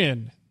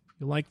mention,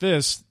 you like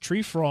this,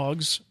 Tree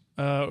Frog's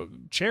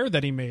chair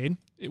that he made.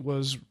 It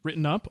was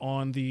written up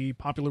on the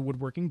Popular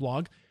Woodworking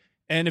blog.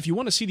 And if you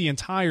want to see the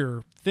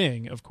entire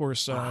thing, of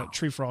course,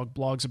 Tree Frog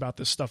blogs about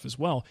this stuff as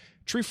well.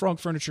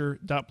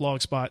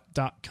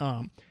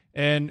 treefrogfurniture.blogspot.com.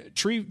 And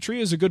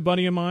Tree is a good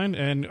buddy of mine,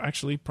 and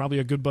actually probably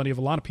a good buddy of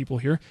a lot of people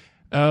here.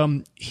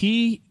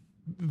 He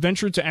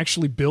ventured to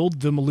actually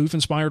build the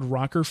Maloof-inspired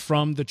rocker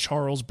from the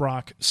Charles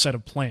Brock set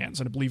of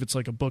plans. And I believe it's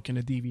like a book and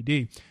a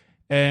DVD.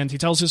 And he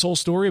tells his whole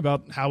story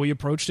about how he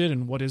approached it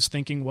and what his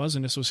thinking was.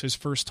 And this was his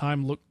first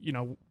time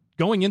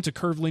going into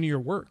curved linear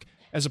work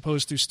as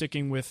opposed to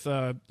sticking with,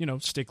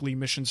 Stickley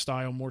mission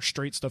style, more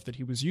straight stuff that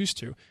he was used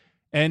to.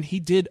 And he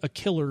did a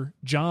killer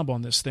job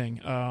on this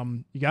thing.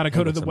 You got to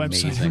go to the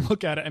website and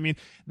look at it. I mean,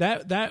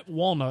 that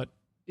walnut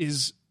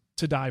is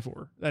to die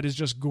for. That is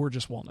just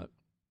gorgeous walnut.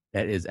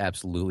 That is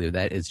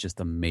just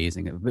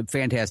amazing.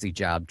 Fantastic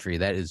job, Tree.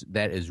 That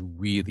is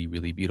really,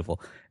 really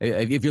beautiful.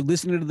 If you're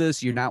listening to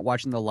this, you're not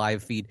watching the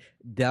live feed,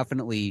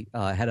 definitely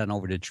head on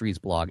over to Tree's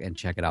blog and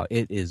check it out.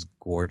 It is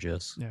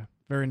gorgeous. Yeah,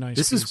 very nice.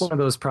 This is one of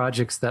those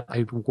projects that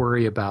I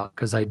worry about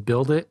because I'd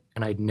build it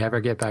and I'd never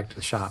get back to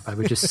the shop. I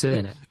would just sit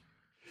in it.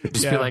 It'd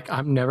just be like,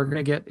 I'm never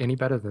going to get any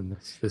better than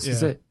this. This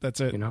is it.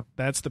 That's it.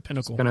 That's the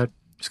pinnacle. It's going to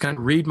Just kind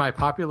of read my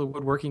popular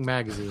woodworking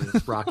magazine,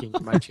 rocking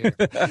in my chair.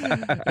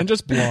 And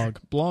just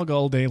blog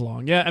all day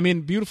long. Yeah, I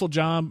mean, beautiful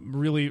job,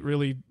 really,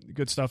 really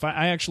good stuff.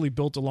 I actually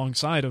built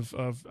alongside of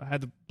I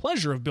had the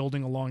pleasure of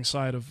building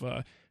alongside of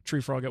Tree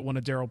Frog at one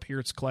of Daryl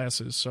Peart's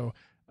classes, so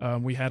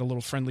we had a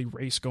little friendly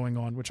race going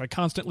on, which I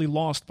constantly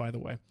lost, by the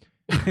way.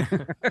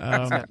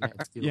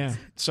 Yeah.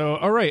 So,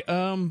 all right.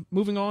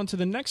 Moving on to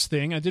the next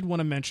thing, I did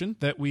want to mention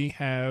that we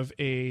have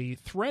a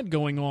thread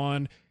going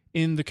on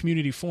in the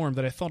community forum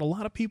that I thought a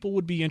lot of people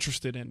would be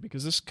interested in,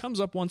 because this comes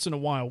up once in a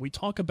while. We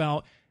talk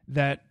about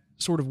that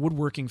sort of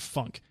woodworking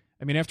funk.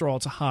 I mean, after all,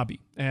 it's a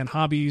hobby, and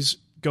hobbies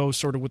go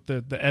sort of with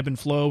the ebb and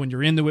flow, and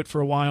you're into it for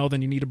a while,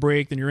 then you need a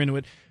break, then you're into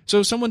it.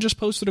 So someone just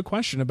posted a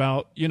question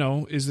about,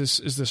 is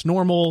this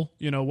normal?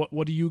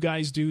 What do you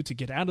guys do to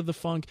get out of the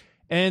funk?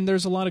 And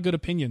there's a lot of good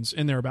opinions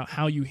in there about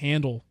how you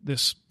handle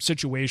this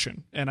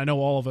situation. And I know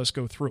all of us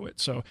go through it.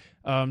 So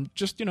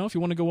just, if you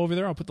want to go over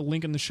there, I'll put the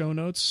link in the show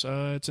notes.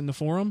 It's in the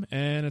forum,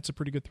 and it's a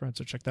pretty good thread.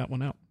 So check that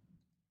one out.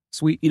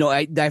 Sweet.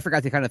 I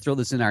forgot to kind of throw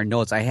this in our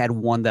notes. I had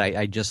one that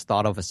I just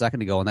thought of a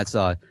second ago, and that's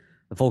the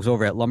folks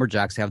over at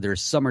Lumberjacks have their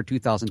Summer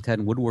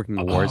 2010 Woodworking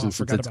Awards. And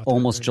since it's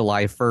almost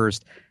July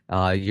 1st,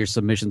 your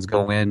submissions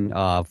go in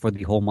for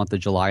the whole month of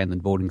July, and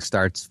then voting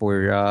starts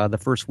for the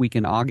first week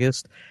in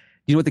August.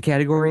 Do you know what the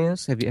category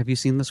is? Have you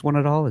seen this one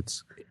at all?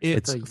 It's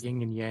like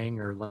yin and yang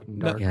or light and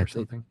dark or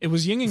something. It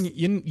was yin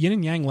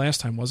and yang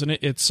last time, wasn't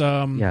it? It's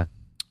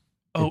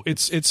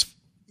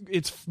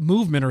it's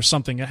movement or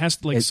something. It has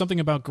something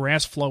about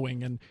grass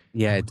flowing and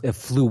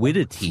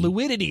fluidity.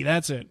 Fluidity,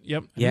 that's it.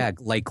 Yep. Yeah,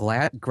 like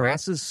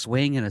grasses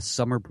swaying in a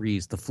summer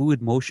breeze. The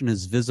fluid motion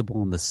is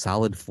visible in the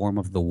solid form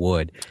of the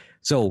wood.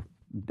 So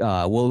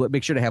we'll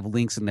make sure to have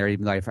links in there,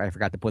 even though I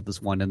forgot to put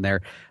this one in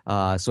there.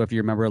 So if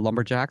you're a member of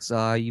Lumberjacks,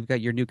 you've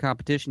got your new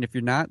competition. If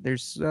you're not,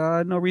 there's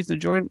no reason to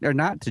join or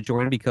not to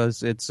join,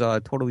 because it's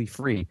totally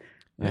free.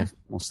 I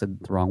almost said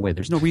it the wrong way.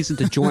 There's no reason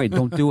to join.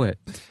 Don't do it.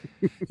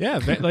 Yeah,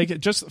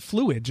 just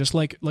fluid, just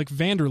like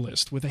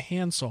Vanderlist with a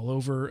handsaw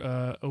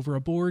over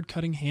a board,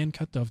 cutting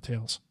hand-cut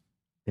dovetails.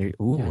 Yes.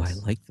 I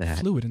like that.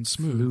 Fluid and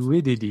smooth.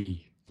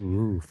 Fluidity.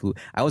 Ooh,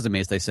 I was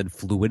amazed I said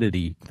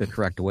fluidity the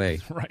correct way.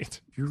 Right.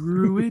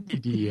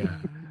 Druidity.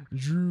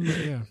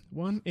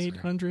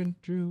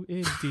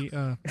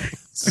 1-800-DRUIDIA.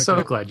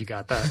 So glad you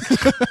got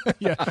that.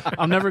 Yeah,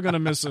 I'm never going to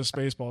miss a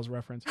Spaceballs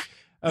reference.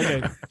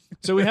 Okay,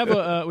 so we have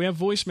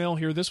voicemail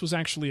here. This was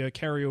actually a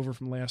carryover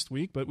from last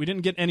week, but we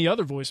didn't get any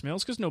other voicemails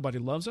because nobody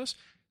loves us.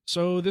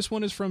 So this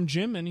one is from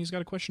Jim, and he's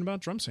got a question about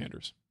drum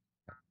sanders.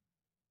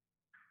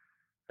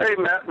 Hey,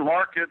 Matt and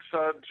Mark, it's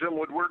Jim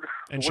Woodward.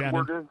 And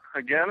Shannon.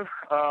 Again.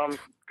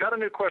 Got a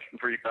new question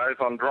for you guys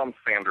on drum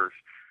sanders.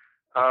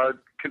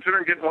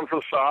 Considering getting one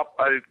for the shop,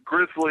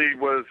 Grizzly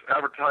was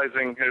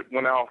advertising, it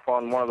went off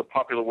on one of the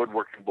popular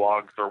woodworking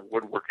blogs or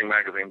woodworking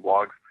magazine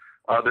blogs,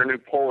 their new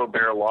Polar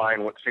Bear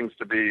line, which seems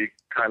to be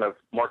kind of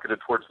marketed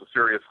towards the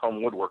serious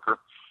home woodworker.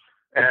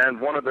 And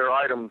one of their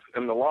items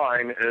in the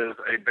line is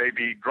a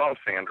baby drum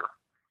sander,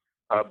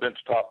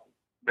 benchtop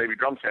baby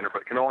drum sander,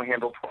 but it can only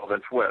handle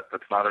 12-inch width.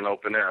 It's not an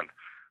open end.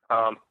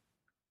 Kind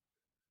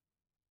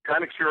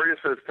of curious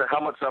as to how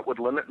much that would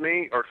limit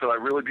me, or should I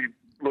really be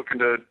looking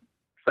to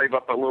save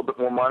up a little bit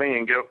more money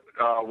and get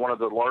one of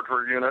the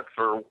larger units,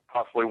 or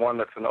possibly one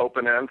that's an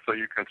open end so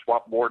you can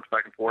swap boards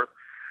back and forth?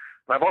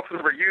 And I've also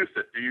never used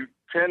it. Do you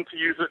tend to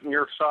use it in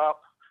your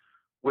shop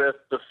with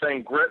the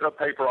same grit of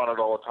paper on it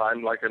all the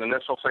time, like an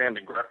initial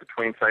sanding grit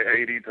between, say,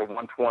 80 to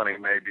 120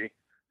 maybe,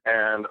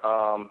 and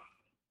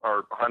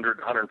or 100,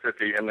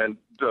 150, and then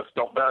just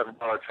don't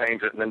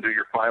change it and then do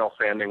your final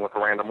sanding with a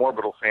random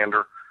orbital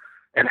sander?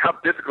 And how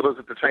difficult is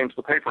it to change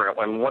the paper?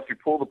 And once you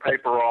pull the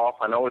paper off,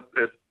 I know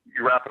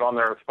you wrap it on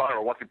there in a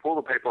spiral. Once you pull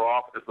the paper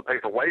off, is the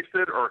paper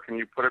wasted, or can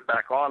you put it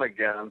back on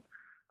again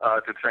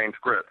to change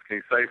grits? Can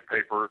you save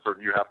papers, or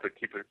do you have to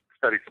keep a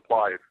steady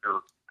supply if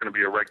you're going to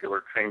be a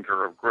regular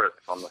changer of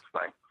grits on this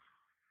thing?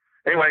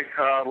 Anyway,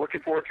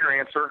 looking forward to your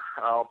answer.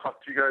 I'll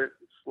talk to you guys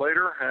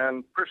later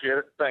and appreciate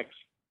it. Thanks.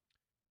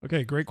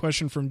 Okay, great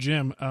question from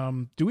Jim.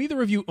 Do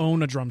either of you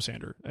own a drum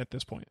sander at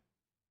this point?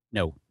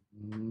 No.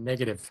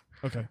 Negative.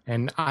 Okay.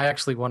 And I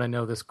actually want to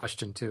know this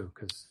question too,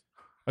 because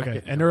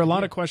okay. And there are a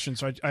lot of questions,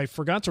 so I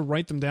forgot to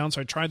write them down,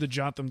 so I tried to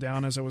jot them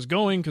down as I was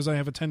going, because I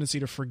have a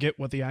tendency to forget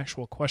what the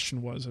actual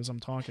question was as I'm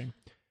talking.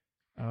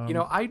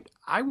 I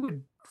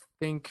would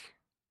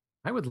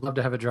love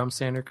to have a drum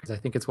sander, because I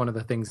think it's one of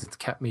the things that's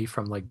kept me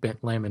from like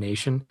bent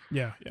lamination.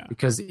 Yeah.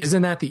 Because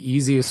isn't that the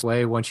easiest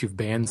way once you've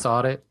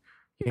bandsawed it?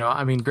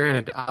 I mean,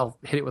 granted, I'll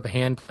hit it with a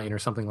hand plane or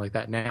something like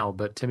that now,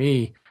 but to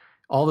me,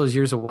 all those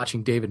years of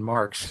watching David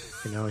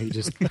Marks, he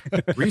just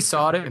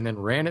resawed it and then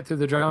ran it through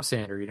the drum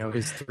sander,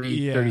 his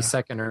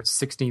 32nd or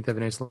 16th of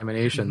an inch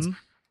laminations. Mm-hmm.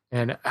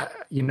 And,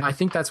 I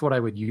think that's what I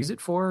would use it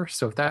for.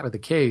 So if that were the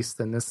case,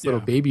 then this little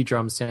baby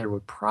drum sander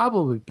would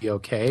probably be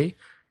okay,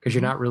 because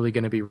you're not really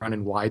going to be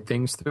running wide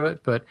things through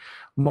it. But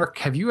Mark,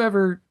 have you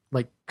ever,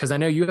 because I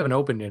know you have an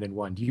open-ended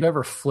one, do you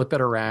ever flip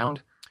it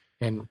around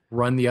and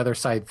run the other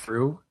side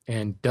through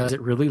And does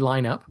it really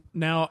line up?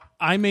 Now,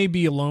 I may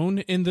be alone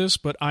in this,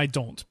 but I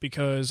don't,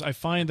 because I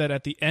find that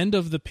at the end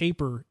of the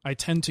paper, I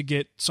tend to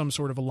get some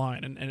sort of a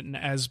line. And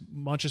as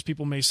much as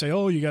people may say,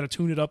 oh, you got to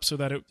tune it up so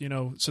that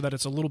so that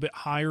it's a little bit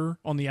higher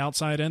on the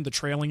outside end, the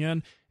trailing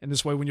end, and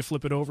this way when you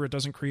flip it over, it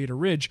doesn't create a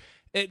ridge.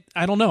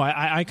 I don't know.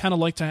 I kind of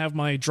like to have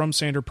my drum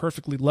sander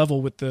perfectly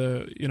level with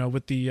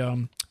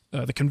the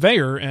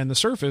conveyor and the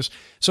surface,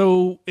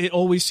 so it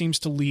always seems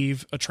to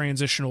leave a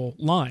transitional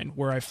line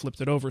where I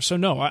flipped it over. So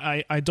no,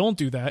 I don't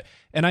do that,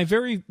 and I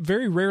very,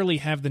 very rarely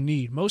have the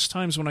need. Most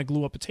times when I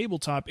glue up a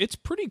tabletop, it's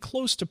pretty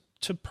close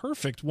to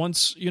perfect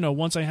once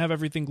I have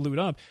everything glued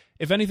up.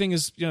 If anything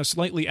is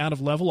slightly out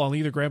of level, I'll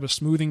either grab a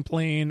smoothing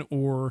plane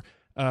or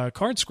a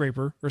card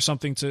scraper or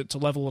something to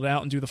level it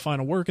out and do the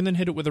final work, and then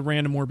hit it with a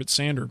random orbit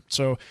sander.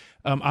 So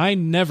I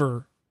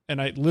never,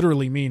 and I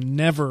literally mean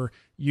never,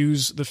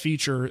 use the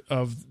feature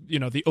of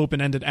the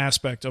open-ended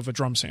aspect of a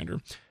drum sander.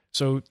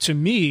 So to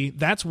me,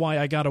 that's why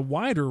I got a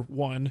wider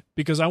one,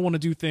 because I want to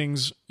do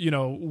things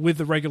with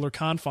the regular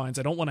confines.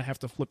 I don't want to have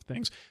to flip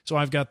things. So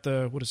I've got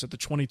the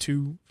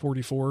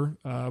 2244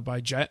 by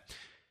Jet.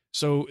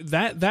 So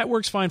that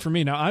works fine for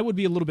me. Now I would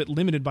be a little bit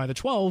limited by the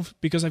 12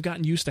 because I've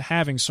gotten used to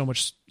having so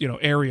much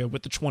area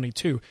with the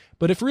 22.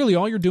 But if really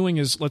all you're doing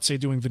is, let's say,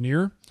 doing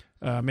veneer,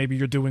 maybe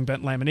you're doing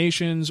bent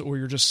laminations, or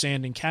you're just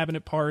sanding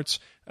cabinet parts,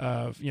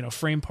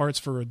 frame parts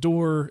for a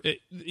door,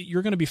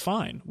 you're going to be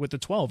fine with the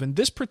 12. And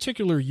this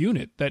particular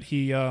unit that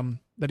he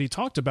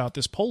talked about,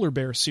 this Polar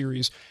Bear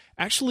series,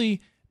 actually,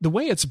 the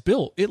way it's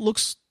built, it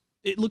looks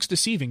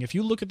deceiving. If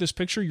you look at this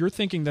picture, you're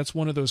thinking that's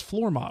one of those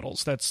floor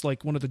models. That's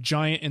like one of the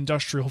giant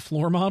industrial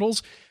floor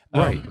models.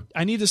 Right.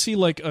 I need to see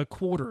like a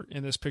quarter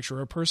in this picture,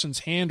 a person's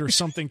hand or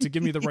something to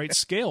give me the right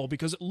scale,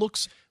 because it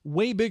looks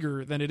way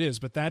bigger than it is.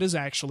 But that is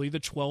actually the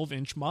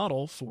 12-inch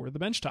model for the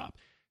benchtop.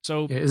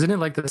 So isn't it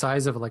like the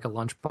size of like a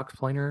lunchbox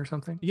planer or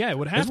something? Yeah, it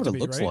would have to be,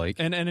 right? Like.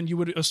 And you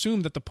would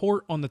assume that the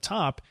port on the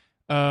top,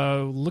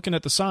 looking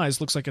at the size,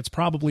 looks like it's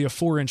probably a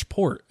 4-inch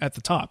port at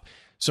the top.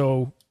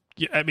 So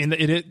yeah, I mean,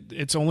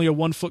 it's only a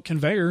 1-foot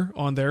conveyor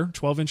on there,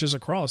 12 inches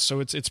across, so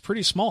it's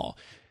pretty small.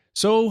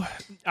 So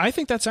I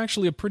think that's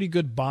actually a pretty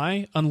good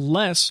buy,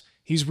 unless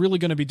he's really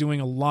going to be doing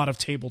a lot of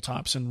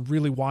tabletops and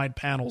really wide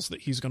panels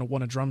that he's going to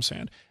want to drum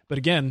sand. But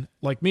again,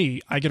 like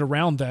me, I get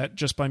around that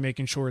just by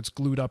making sure it's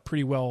glued up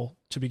pretty well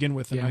to begin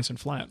with and nice and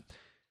flat.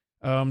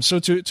 So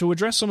to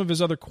address some of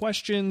his other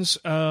questions,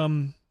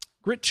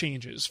 grit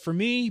changes. For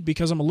me,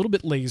 because I'm a little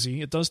bit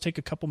lazy, it does take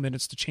a couple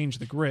minutes to change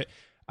the grit.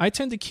 I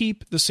tend to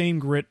keep the same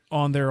grit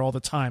on there all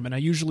the time, and I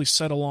usually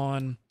settle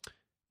on,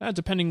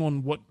 depending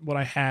on what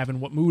I have and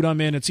what mood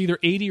I'm in, it's either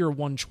 80 or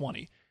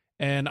 120.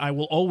 And I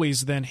will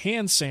always then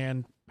I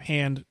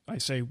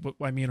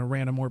mean a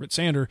random orbit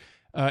sander,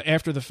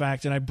 after the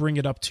fact, and I bring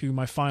it up to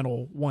my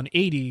final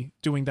 180,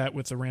 doing that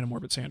with the random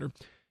orbit sander.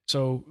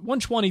 So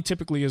 120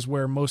 typically is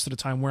where most of the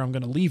time where I'm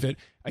going to leave it.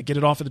 I get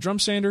it off of the drum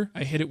sander,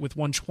 I hit it with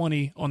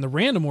 120 on the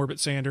random orbit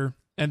sander,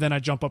 and then I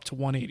jump up to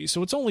 180.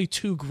 So it's only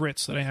 2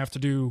 grits that I have to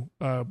do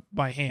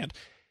by hand.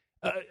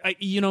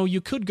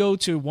 You could go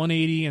to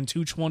 180 and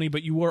 220,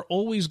 but you are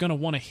always going to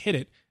want to hit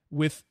it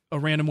with a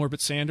random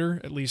orbit sander.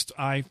 At least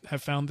I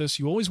have found this.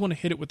 You always want to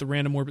hit it with the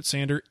random orbit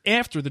sander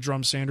after the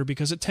drum sander,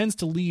 because it tends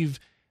to leave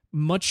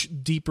much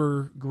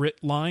deeper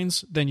grit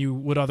lines than you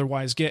would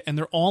otherwise get, and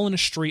they're all in a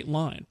straight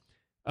line.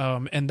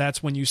 And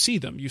that's when you see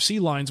them. You see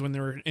lines when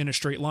they're in a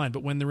straight line,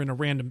 but when they're in a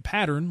random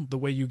pattern, the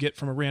way you get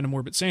from a random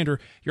orbit sander,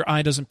 your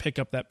eye doesn't pick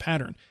up that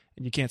pattern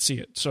and you can't see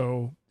it.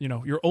 So,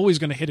 you're always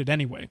going to hit it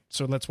anyway.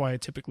 So that's why I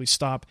typically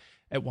stop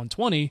at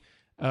 120.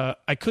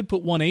 I could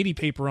put 180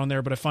 paper on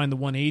there, but I find the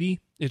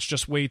 180, it's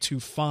just way too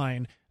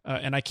fine.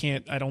 And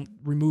I don't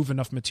remove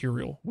enough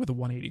material with a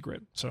 180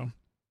 grit. So.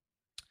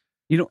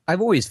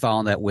 I've always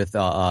found that with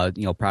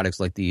products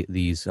like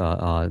these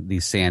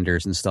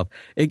sanders and stuff,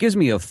 it gives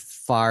me a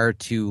far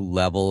too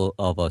level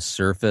of a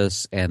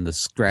surface, and the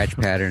scratch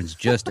patterns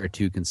just are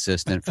too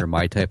consistent for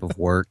my type of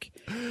work,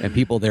 and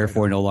people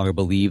therefore no longer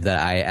believe that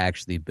I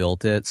actually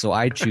built it. So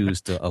I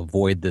choose to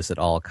avoid this at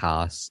all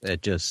costs.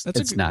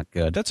 It's not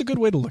good. That's a good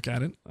way to look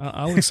at it.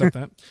 I'll accept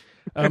that.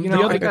 I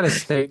gotta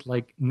say,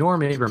 like,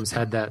 Norm Abrams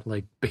had that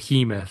like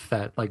behemoth,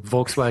 that like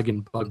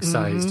Volkswagen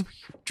bug-sized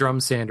drum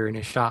sander in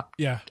his shop.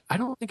 Yeah, I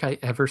don't think I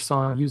ever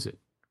saw him use it.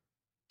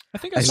 I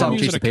think I saw him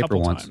use it a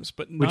couple once. times,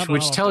 but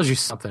which tells you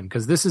something,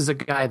 because this is a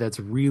guy that's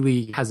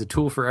really has a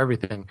tool for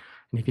everything.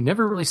 And if you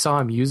never really saw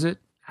him use it,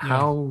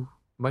 how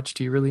much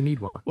do you really need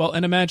one? Well,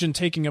 and imagine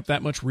taking up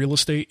that much real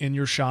estate in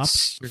your shop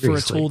for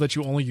a tool that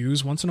you only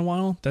use once in a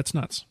while. That's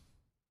nuts.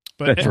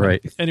 But that's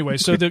right. Anyway,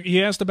 so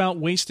he asked about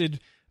wasted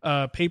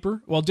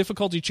paper. Well,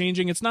 difficulty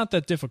changing, it's not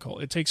that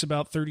difficult. It takes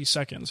about 30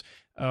 seconds,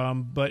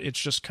 but it's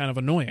just kind of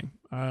annoying.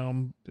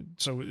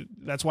 So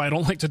that's why I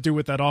don't like to do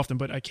it that often,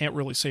 but I can't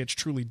really say it's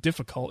truly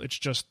difficult. It's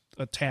just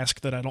a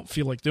task that I don't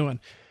feel like doing.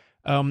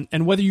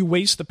 And whether you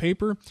waste the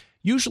paper,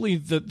 usually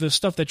the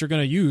stuff that you're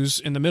going to use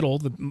in the middle,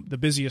 the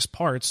busiest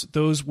parts,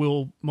 those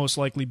will most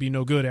likely be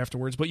no good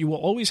afterwards. But you will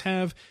always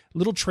have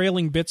little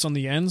trailing bits on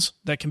the ends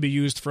that can be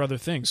used for other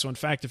things. So in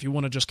fact, if you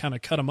want to just kind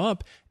of cut them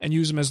up and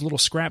use them as little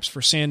scraps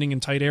for sanding in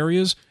tight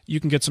areas, you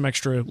can get some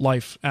extra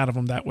life out of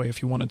them that way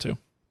if you wanted to.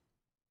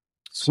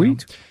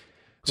 Sweet.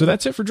 So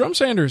that's it for drum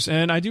sanders,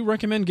 and I do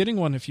recommend getting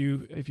one if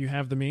you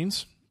have the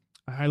means.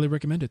 I highly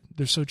recommend it.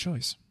 They're so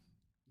choice.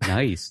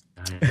 Nice.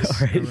 All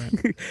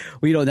right.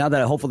 Well, now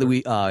that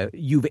hopefully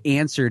you've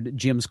answered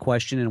Jim's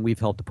question, and we've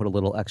helped to put a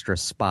little extra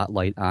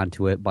spotlight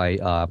onto it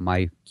by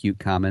my cute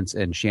comments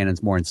and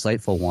Shannon's more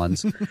insightful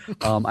ones.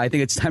 I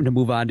think it's time to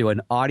move on to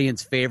an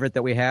audience favorite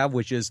that we have,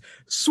 which is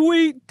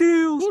sweet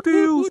deals.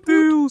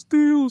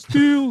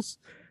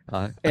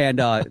 And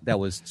that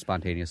was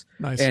spontaneous.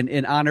 Nice. And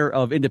in honor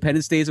of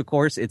Independence Days, of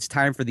course, it's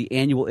time for the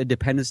annual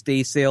Independence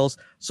Day sales.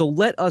 So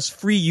let us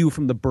free you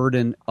from the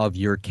burden of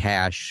your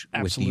cash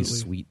with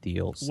these sweet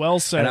deals. Well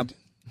said.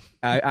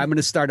 I'm going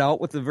to start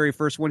out with the very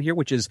first one here,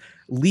 which is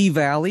Lee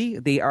Valley.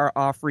 They are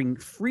offering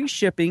free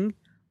shipping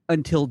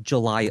until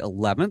July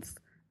 11th.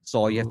 So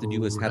all you have to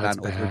do is head on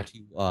over to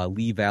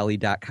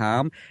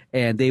leevalley.com,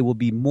 and they will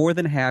be more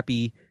than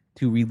happy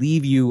to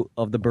relieve you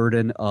of the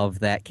burden of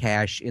that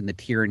cash and the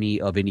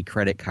tyranny of any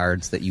credit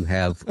cards that you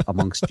have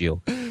amongst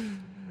you.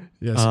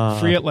 Yes,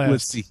 free at last.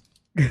 Let's see.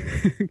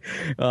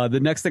 The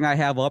next thing I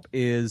have up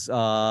is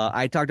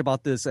I talked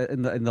about this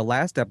in the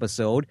last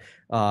episode.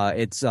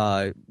 It's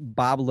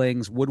Bob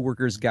Lang's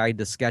Woodworker's Guide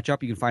to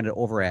SketchUp. You can find it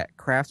over at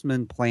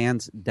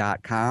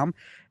craftsmanplans.com.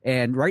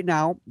 And right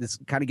now, this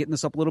kind of getting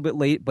this up a little bit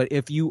late, but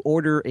if you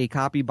order a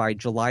copy by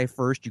July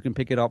 1st, you can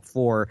pick it up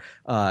for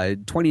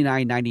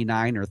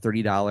 $29.99 or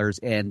 $30,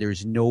 and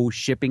there's no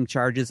shipping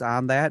charges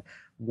on that.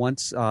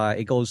 Once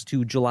it goes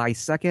to July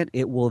 2nd,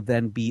 it will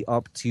then be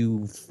up to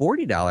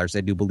 $40,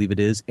 I do believe it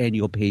is, and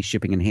you'll pay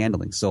shipping and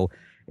handling. So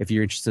if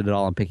you're interested at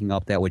all in picking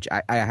up that, which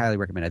I highly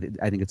recommend.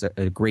 I think it's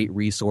a great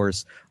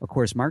resource. Of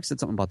course, Mark said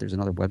something about there's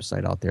another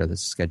website out there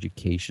that's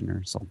Skeducation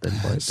or something.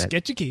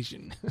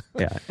 Skeducation.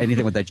 Yeah,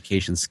 anything with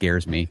education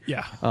scares me.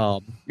 Yeah.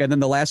 And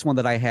then the last one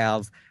that I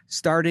have,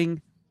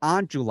 starting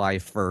on July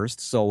 1st,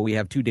 so we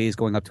have 2 days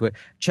going up to it,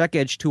 Check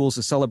Edge Tools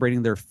is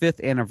celebrating their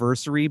 5th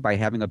anniversary by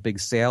having a big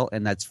sale,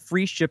 and that's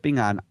free shipping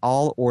on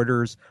all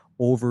orders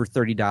over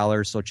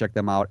 $30. So check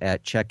them out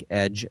at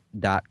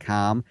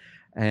checkedge.com.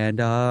 And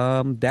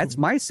that's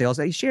my sales.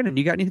 Hey, Shannon,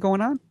 you got anything going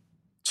on?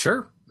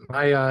 Sure.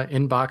 My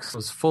inbox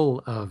was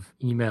full of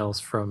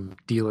emails from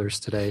dealers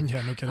today.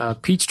 Yeah, no kidding.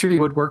 Peachtree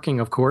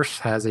Woodworking, of course,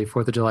 has a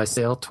 4th of July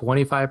sale,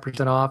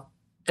 25% off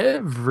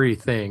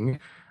everything.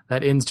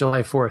 That ends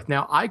July 4th.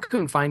 Now, I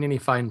couldn't find any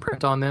fine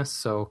print on this,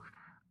 so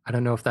I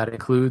don't know if that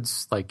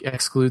excludes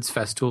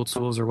Festool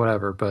tools or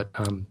whatever. But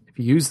if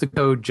you use the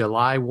code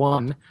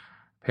July1,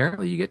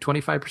 apparently you get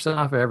 25%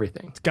 off of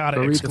everything. It's got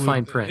to exclude the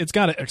fine print. It's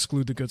got to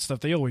exclude the good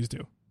stuff. They always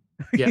do.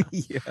 Yeah.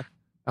 Yeah.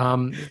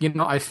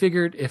 I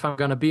figured if I'm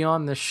going to be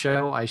on this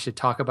show, I should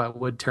talk about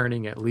wood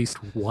turning at least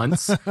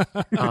once.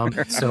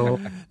 So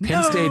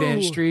Penn State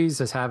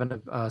Industries is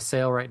having a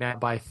sale right now.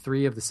 Buy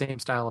 3 of the same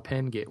style of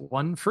pen, get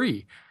 1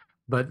 free.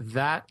 But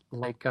that,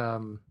 like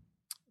the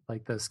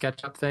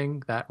SketchUp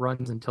thing, that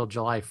runs until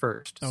July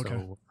 1st. Okay.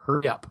 So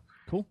hurry up.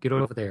 Cool. Get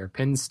over there.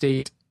 Penn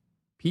State,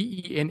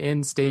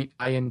 PENN State,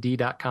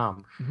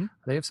 IND.com. Mm-hmm.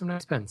 They have some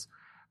nice pens.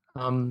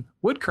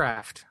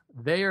 Woodcraft,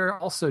 they are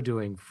also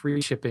doing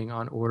free shipping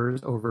on orders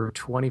over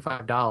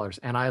 $25.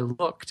 And I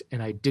looked,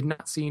 and I did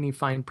not see any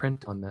fine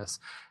print on this.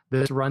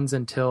 This runs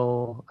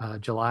until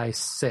July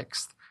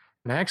 6th.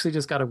 And I actually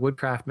just got a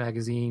Woodcraft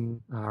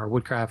magazine or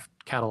Woodcraft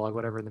catalog,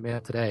 whatever, in the mail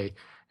today.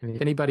 And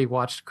if anybody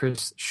watched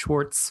Chris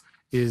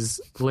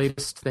Schwartz's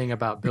latest thing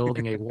about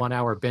building a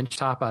 1-hour bench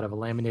top out of a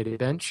laminated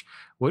bench,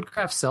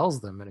 Woodcraft sells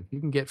them. And if you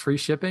can get free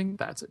shipping,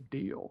 that's a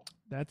deal.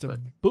 That's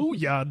a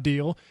booyah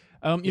deal.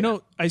 You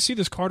know, I see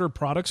this Carter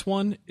Products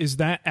one. Is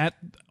that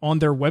on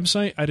their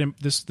website? I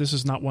didn't. This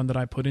is not one that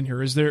I put in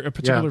here. Is there a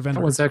particular vendor?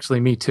 That was actually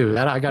me too.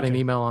 I got an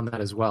email on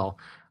that as well.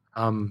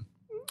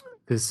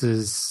 This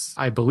is,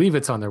 I believe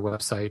it's on their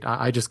website.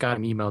 I just got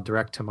an email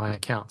direct to my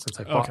account since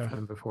I bought from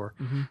them before.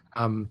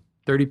 Mm-hmm.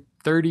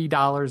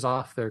 $30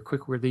 off their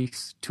quick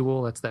release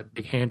tool. That's that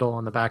big handle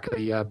on the back of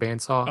the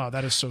bandsaw. Oh,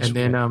 that is so and sweet.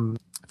 then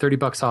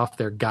 $30 off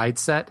their guide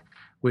set,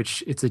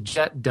 which it's a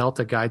Jet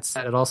Delta guide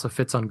set. It also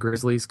fits on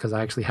Grizzlies because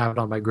I actually have it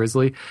on my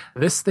Grizzly.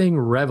 This thing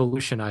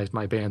revolutionized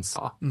my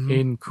bandsaw. Mm-hmm.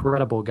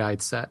 Incredible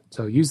guide set.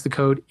 So use the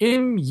code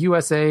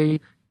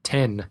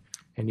MUSA10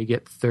 and you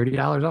get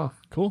 $30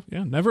 off. Cool.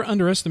 Yeah. Never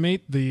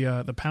underestimate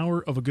the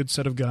power of a good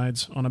set of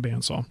guides on a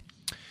bandsaw.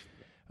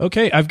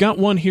 Okay, I've got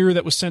one here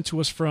that was sent to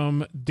us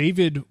from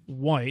David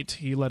White.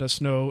 He let us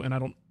know, and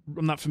I'm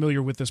not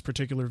familiar with this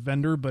particular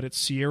vendor, but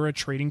it's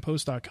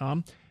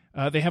SierraTradingPost.com.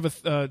 They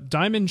have a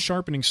diamond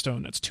sharpening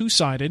stone that's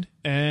 2-sided,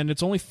 and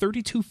it's only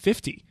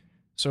 $32.50.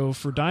 So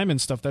for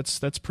diamond stuff, that's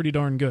pretty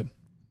darn good.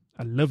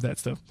 I love that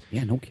stuff.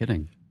 Yeah, no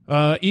kidding.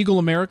 Eagle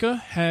America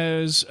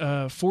has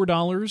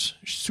 $4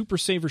 Super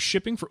Saver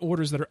shipping for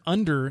orders that are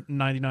under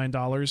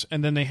 $99,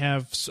 and then they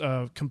have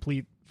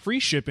complete free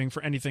shipping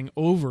for anything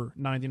over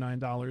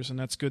 $99, and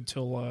that's good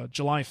till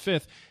July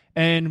 5th.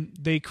 And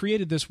they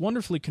created this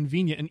wonderfully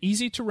convenient and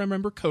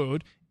easy-to-remember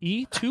code,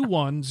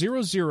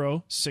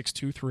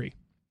 E2100623.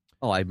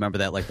 Oh, I remember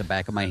that like the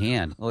back of my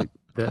hand. Like,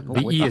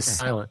 the E is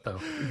silent, though.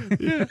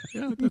 yeah,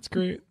 that's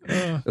great.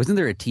 Wasn't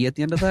there a T at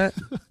the end of that?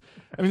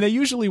 I mean, they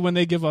usually, when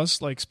they give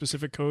us like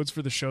specific codes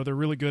for the show, they're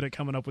really good at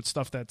coming up with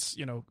stuff that's,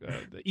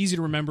 easy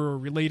to remember or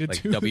related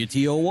like to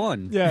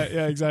WT01.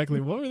 Yeah,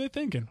 exactly. What were they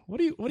thinking? What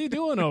are you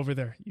doing over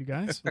there, you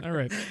guys? All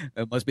right.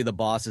 It must be the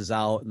boss is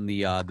out and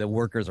the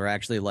workers are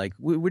actually like,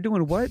 we're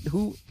doing what?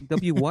 Who?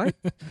 W what?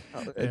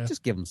 Yeah.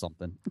 Just give them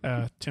something.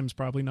 Tim's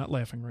probably not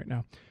laughing right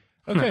now.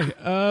 Okay,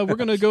 we're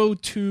going to go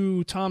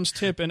to Tom's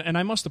tip, and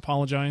I must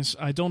apologize.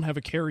 I don't have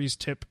a Carrie's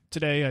tip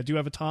today. I do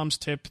have a Tom's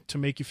tip to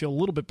make you feel a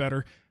little bit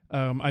better.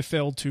 I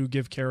failed to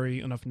give Carrie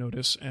enough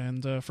notice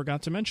and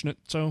forgot to mention it.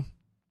 So,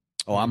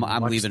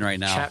 I'm leaving right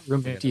now. Chat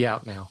room empty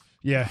out now.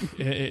 Yeah,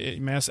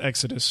 mass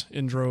exodus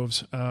in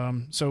droves.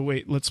 So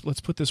wait, let's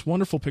put this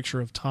wonderful picture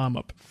of Tom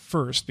up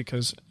first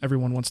because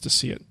everyone wants to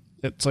see it.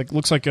 It's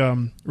looks like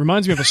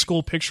reminds me of a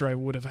school picture I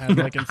would have had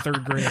like in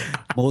 3rd grade.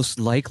 Most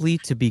likely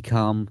to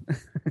become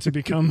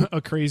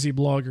a crazy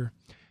blogger.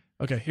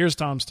 Okay, here's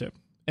Tom's tip,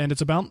 and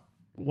it's about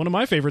one of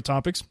my favorite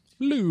topics: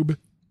 lube.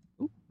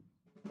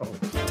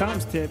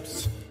 Tom's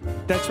tips.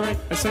 That's right,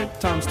 I said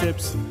Tom's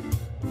tips.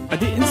 I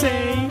didn't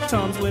say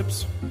Tom's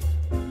lips.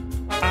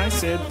 I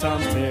said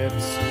Tom's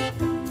tips.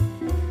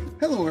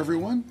 Hello,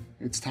 everyone.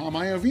 It's Tom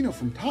Iovino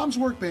from Tom's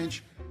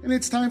Workbench, and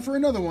it's time for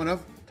another one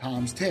of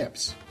Tom's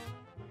tips.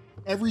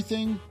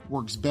 Everything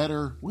works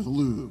better with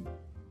lube.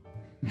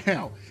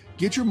 Now,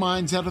 get your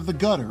minds out of the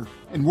gutter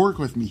and work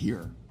with me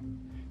here.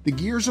 The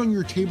gears on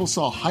your table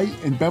saw height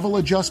and bevel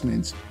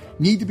adjustments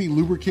need to be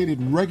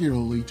lubricated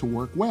regularly to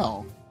work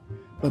well.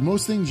 But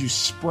most things you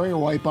spray or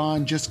wipe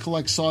on just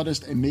collect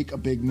sawdust and make a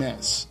big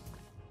mess.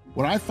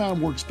 What I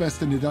found works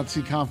best in the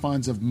dusty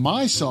confines of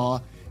my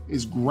saw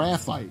is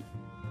graphite.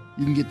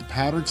 You can get the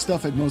powdered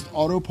stuff at most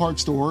auto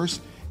parts stores,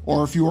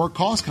 or if you are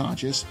cost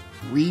conscious,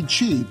 read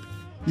cheap,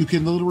 you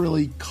can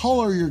literally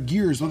color your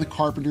gears with a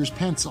carpenter's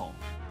pencil.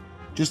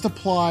 Just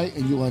apply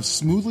and you'll have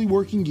smoothly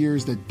working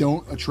gears that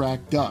don't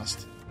attract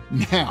dust.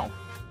 Now,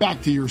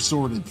 back to your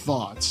sordid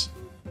thoughts.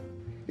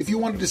 If you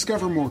want to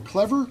discover more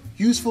clever,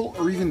 useful,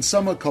 or even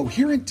somewhat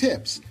coherent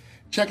tips,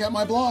 check out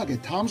my blog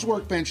at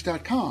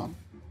tomsworkbench.com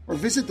or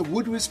visit the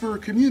Wood Whisperer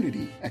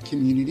community at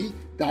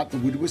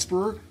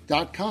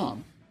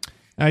community.thewoodwhisperer.com.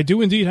 I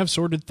do indeed have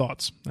sordid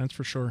thoughts, that's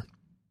for sure.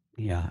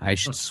 Yeah, I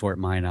should sort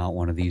mine out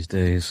one of these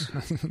days.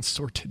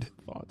 Sorted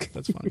thoughts.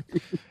 That's funny.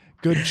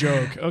 Good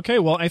joke. Okay,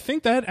 well, I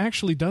think that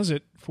actually does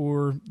it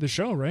for the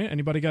show, right?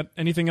 Anybody got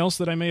anything else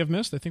that I may have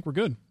missed? I think we're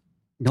good.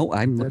 No,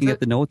 I'm looking at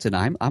the notes, and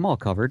I'm all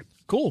covered.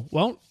 Cool.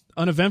 Well,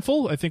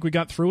 uneventful. I think we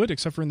got through it,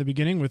 except for in the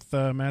beginning with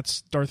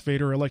Matt's Darth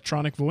Vader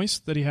electronic voice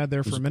that he had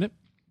there for a minute.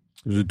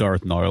 It was a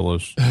Darth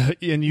Nihilus.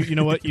 And you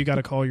know what? You got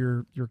to call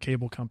your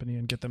cable company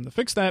and get them to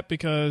fix that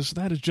because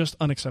that is just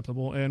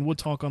unacceptable. And Wood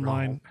Talk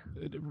Online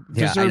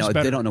deserves I know.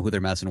 better. They don't know who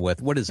they're messing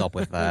with. What is up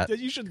with that?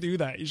 You should do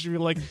that. You should be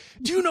like,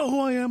 do you know who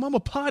I am? I'm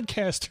a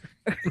podcaster.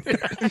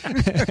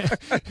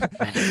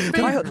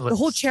 The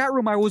whole chat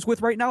room I was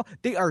with right now,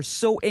 they are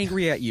so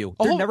angry at you.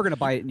 They're never going to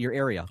buy it in your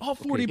area. All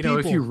 40 people.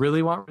 people. If you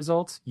really want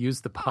results,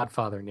 use the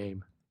Podfather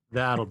name.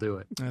 That'll do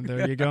it. And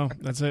there you go.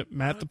 That's it.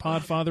 Matt, the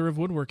Podfather of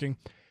woodworking.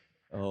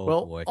 Oh,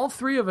 well, boy. All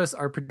 3 of us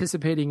are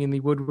participating in the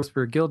Wood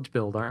Whisperer Guild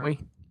build, aren't we?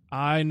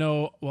 I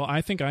know. Well,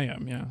 I think I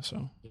am. Yeah.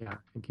 So. Yeah, I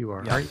think you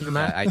are. Yeah, Aren't you,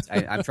 Matt?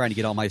 I'm trying to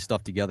get all my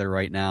stuff together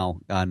right now,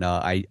 and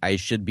I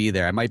should be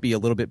there. I might be a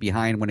little bit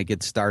behind when it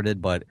gets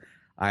started, but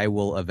I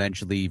will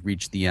eventually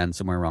reach the end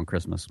somewhere around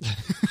Christmas.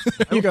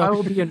 I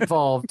will be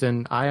involved,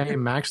 and I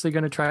am actually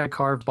going to try to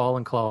carve ball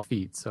and claw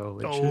feet, so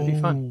it should be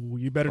fun.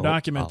 You better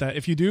document that.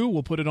 If you do,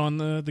 we'll put it on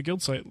the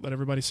guild site. Let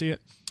everybody see it.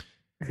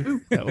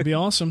 That would be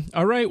awesome.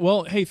 All right.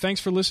 Well, hey,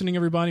 thanks for listening,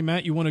 everybody.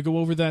 Matt, you want to go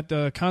over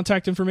that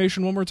contact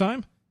information one more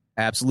time?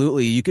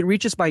 Absolutely. You can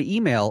reach us by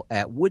email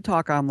at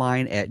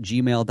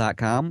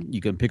woodtalkonline@gmail.com.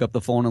 You can pick up the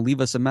phone and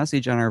leave us a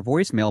message on our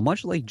voicemail,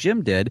 much like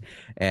Jim did,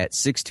 at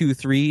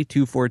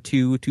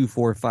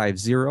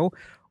 623-242-2450.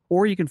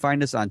 Or you can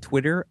find us on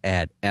Twitter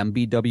at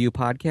MBW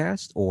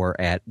Podcast or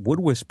at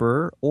Wood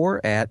Whisperer or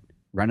at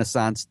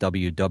Renaissance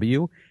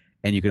WW.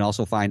 And you can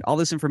also find all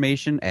this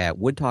information at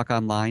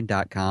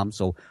woodtalkonline.com.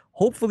 So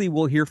hopefully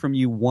we'll hear from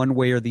you one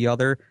way or the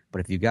other. But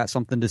if you've got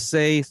something to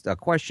say, a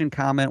question,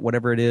 comment,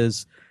 whatever it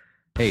is,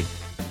 hey,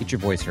 get your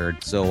voice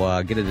heard.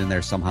 So get it in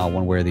there somehow,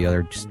 one way or the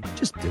other.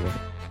 Just do it.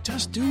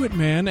 Just do it,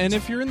 man. And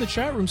if you're in the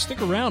chat room, stick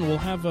around. We'll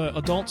have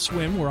Adult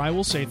Swim where I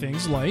will say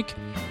things like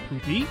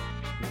poopy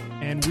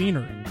and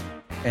wiener.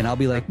 And I'll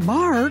be like,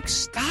 Mark,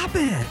 stop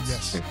it.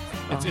 Yes.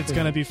 It's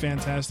going to be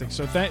fantastic.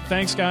 So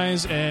thanks,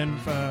 guys. And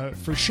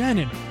for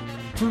Shannon,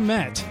 for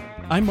Matt,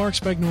 I'm Mark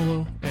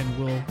Spagnuolo, and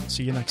we'll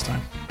see you next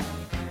time.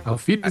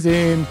 Auf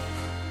Wiedersehen.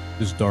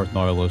 This is Darth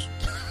Nihilus.